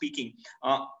stop speaking.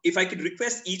 If I could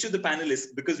request each of the panelists,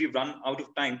 because we've run out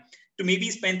of time, to maybe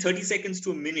spend 30 seconds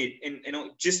to a minute and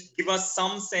just give us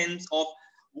some sense of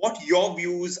what your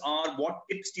views are, what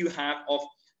tips do you have of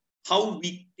how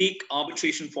we take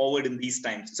arbitration forward in these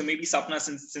times. So maybe Sapna,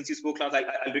 since you spoke last,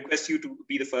 I'll request you to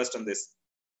be the first on this.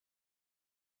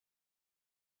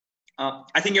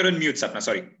 I think you're on mute, Sapna,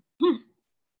 sorry.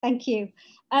 Thank you.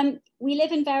 We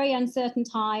live in very uncertain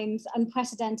times,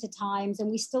 unprecedented times, and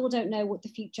we still don't know what the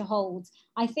future holds.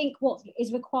 I think what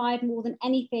is required more than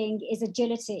anything is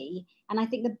agility. And I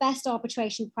think the best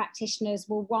arbitration practitioners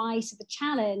will rise to the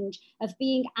challenge of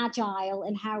being agile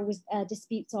in how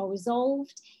disputes are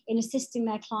resolved, in assisting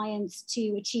their clients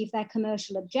to achieve their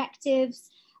commercial objectives.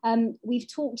 We've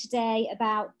talked today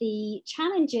about the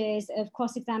challenges of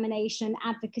cross-examination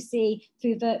advocacy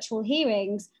through virtual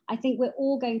hearings. I think we're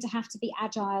all going to have to be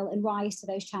agile and rise to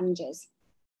those challenges.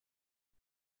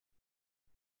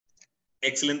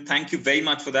 Excellent. Thank you very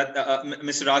much for that.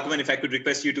 Mr. Raghavan, if I could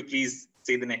request you to please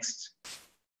say the next.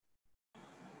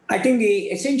 I think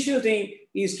the essential thing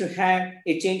is to have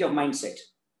a change of mindset.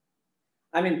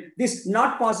 I mean, this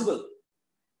not possible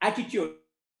attitude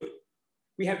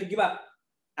we have to give up.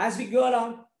 As we go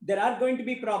along, there are going to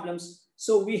be problems.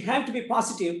 So we have to be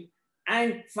positive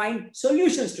and find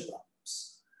solutions to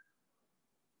problems.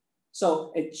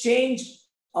 So a change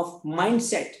of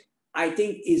mindset, I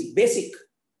think, is basic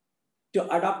to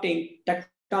adopting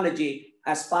technology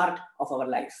as part of our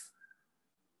life.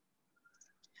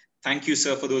 Thank you,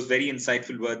 sir, for those very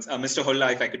insightful words. Mr.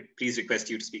 Holla, if I could please request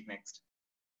you to speak next.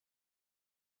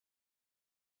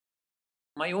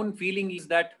 My own feeling is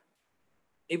that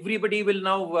everybody will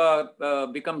now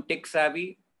become tech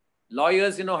savvy.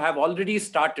 Lawyers, have already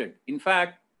started. In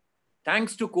fact,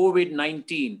 thanks to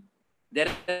COVID-19, there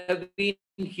have been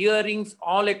hearings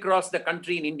all across the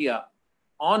country in India,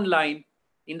 online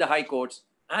in the high courts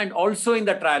and also in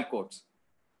the trial courts.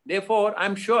 Therefore,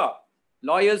 I'm sure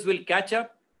lawyers will catch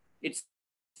up. It's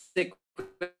a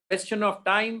question of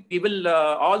time. We will,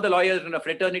 all the lawyers in a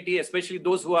fraternity, especially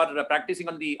those who are practicing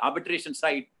on the arbitration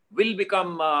side, will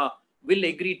become, will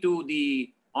agree to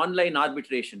the online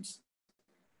arbitrations.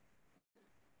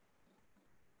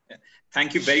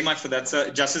 Thank you very much for that, sir.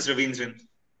 Justice Ravindran.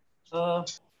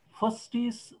 First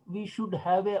is we should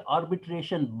have an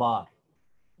arbitration bar,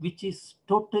 which is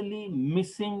totally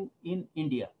missing in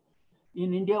India.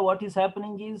 In India, what is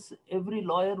happening is every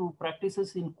lawyer who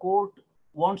practices in court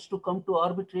wants to come to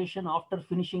arbitration after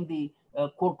finishing the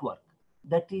court work.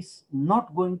 That is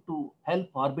not going to help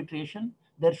arbitration.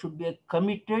 There should be a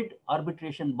committed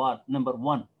arbitration bar, number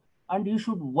one. And you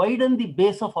should widen the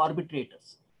base of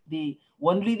arbitrators.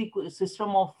 Only the system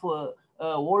of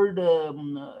old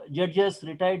judges,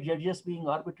 retired judges being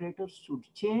arbitrators should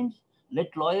change.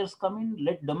 Let lawyers come in,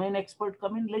 let domain expert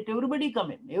come in, let everybody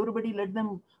come in. Everybody let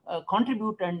them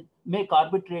contribute and make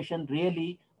arbitration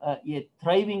really a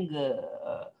thriving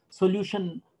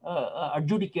solution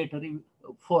adjudicatory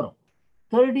forum.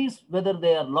 Third is whether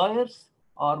they are lawyers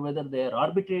or whether they are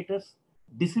arbitrators,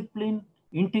 discipline,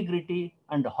 integrity,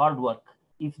 and hard work.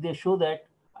 If they show that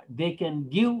they can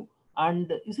give,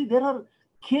 and you see, there are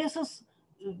cases,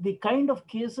 the kind of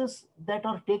cases that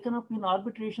are taken up in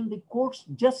arbitration, the courts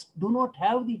just do not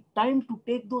have the time to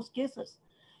take those cases.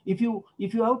 If you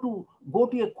have to go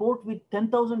to a court with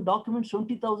 10,000 documents,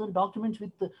 20,000 documents,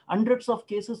 with hundreds of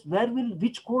cases,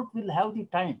 which court will have the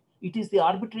time? It is the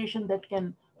arbitration that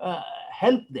can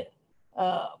help there.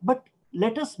 But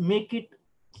let us make it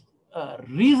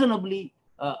reasonably,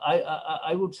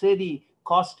 I would say the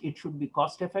cost, it should be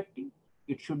cost effective.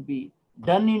 It should be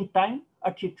done in time,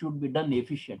 and it should be done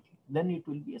efficiently. Then it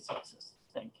will be a success.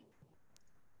 Thank you.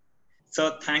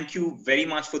 Sir, thank you very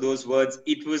much for those words.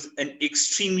 It was an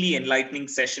extremely enlightening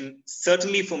session,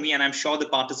 certainly for me, and I'm sure the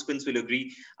participants will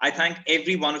agree. I thank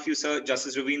every one of you, sir,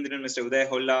 Justice Ravindran, Mr. Uday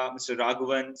Holla, Mr.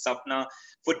 Raghavan, Sapna,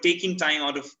 for taking time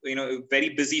out of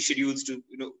very busy schedules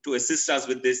to assist us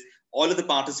with this. All of the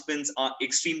participants are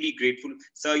extremely grateful.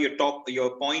 Sir,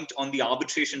 your point on the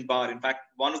arbitration bar, in fact,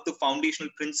 one of the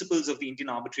foundational principles of the Indian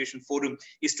Arbitration Forum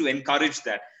is to encourage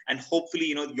that. And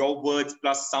hopefully, your words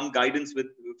plus some guidance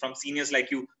from seniors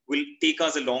like you will take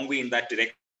us a long way in that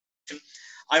direction.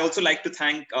 I also like to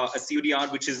thank CODR,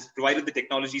 which has provided the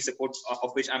technology support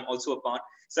of which I'm also a part.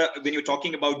 So when you're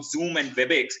talking about Zoom and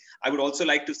WebEx, I would also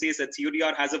like to say that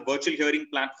CODR has a virtual hearing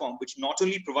platform, which not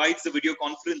only provides the video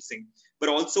conferencing, but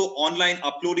also online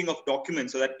uploading of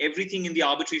documents so that everything in the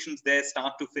arbitrations there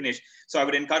start to finish. So I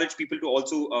would encourage people to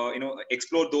also,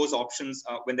 explore those options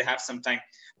when they have some time.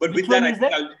 But Which with one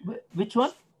that, which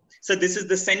one? So this is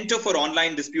the Center for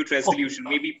Online Dispute Resolution.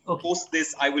 Okay. Maybe post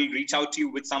this, I will reach out to you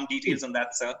with some details on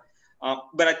that, sir.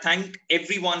 But I thank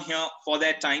everyone here for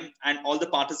their time and all the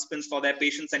participants for their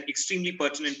patience and extremely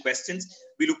pertinent questions.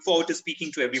 We look forward to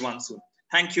speaking to everyone soon.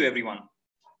 Thank you, everyone.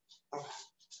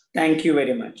 Thank you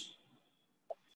very much.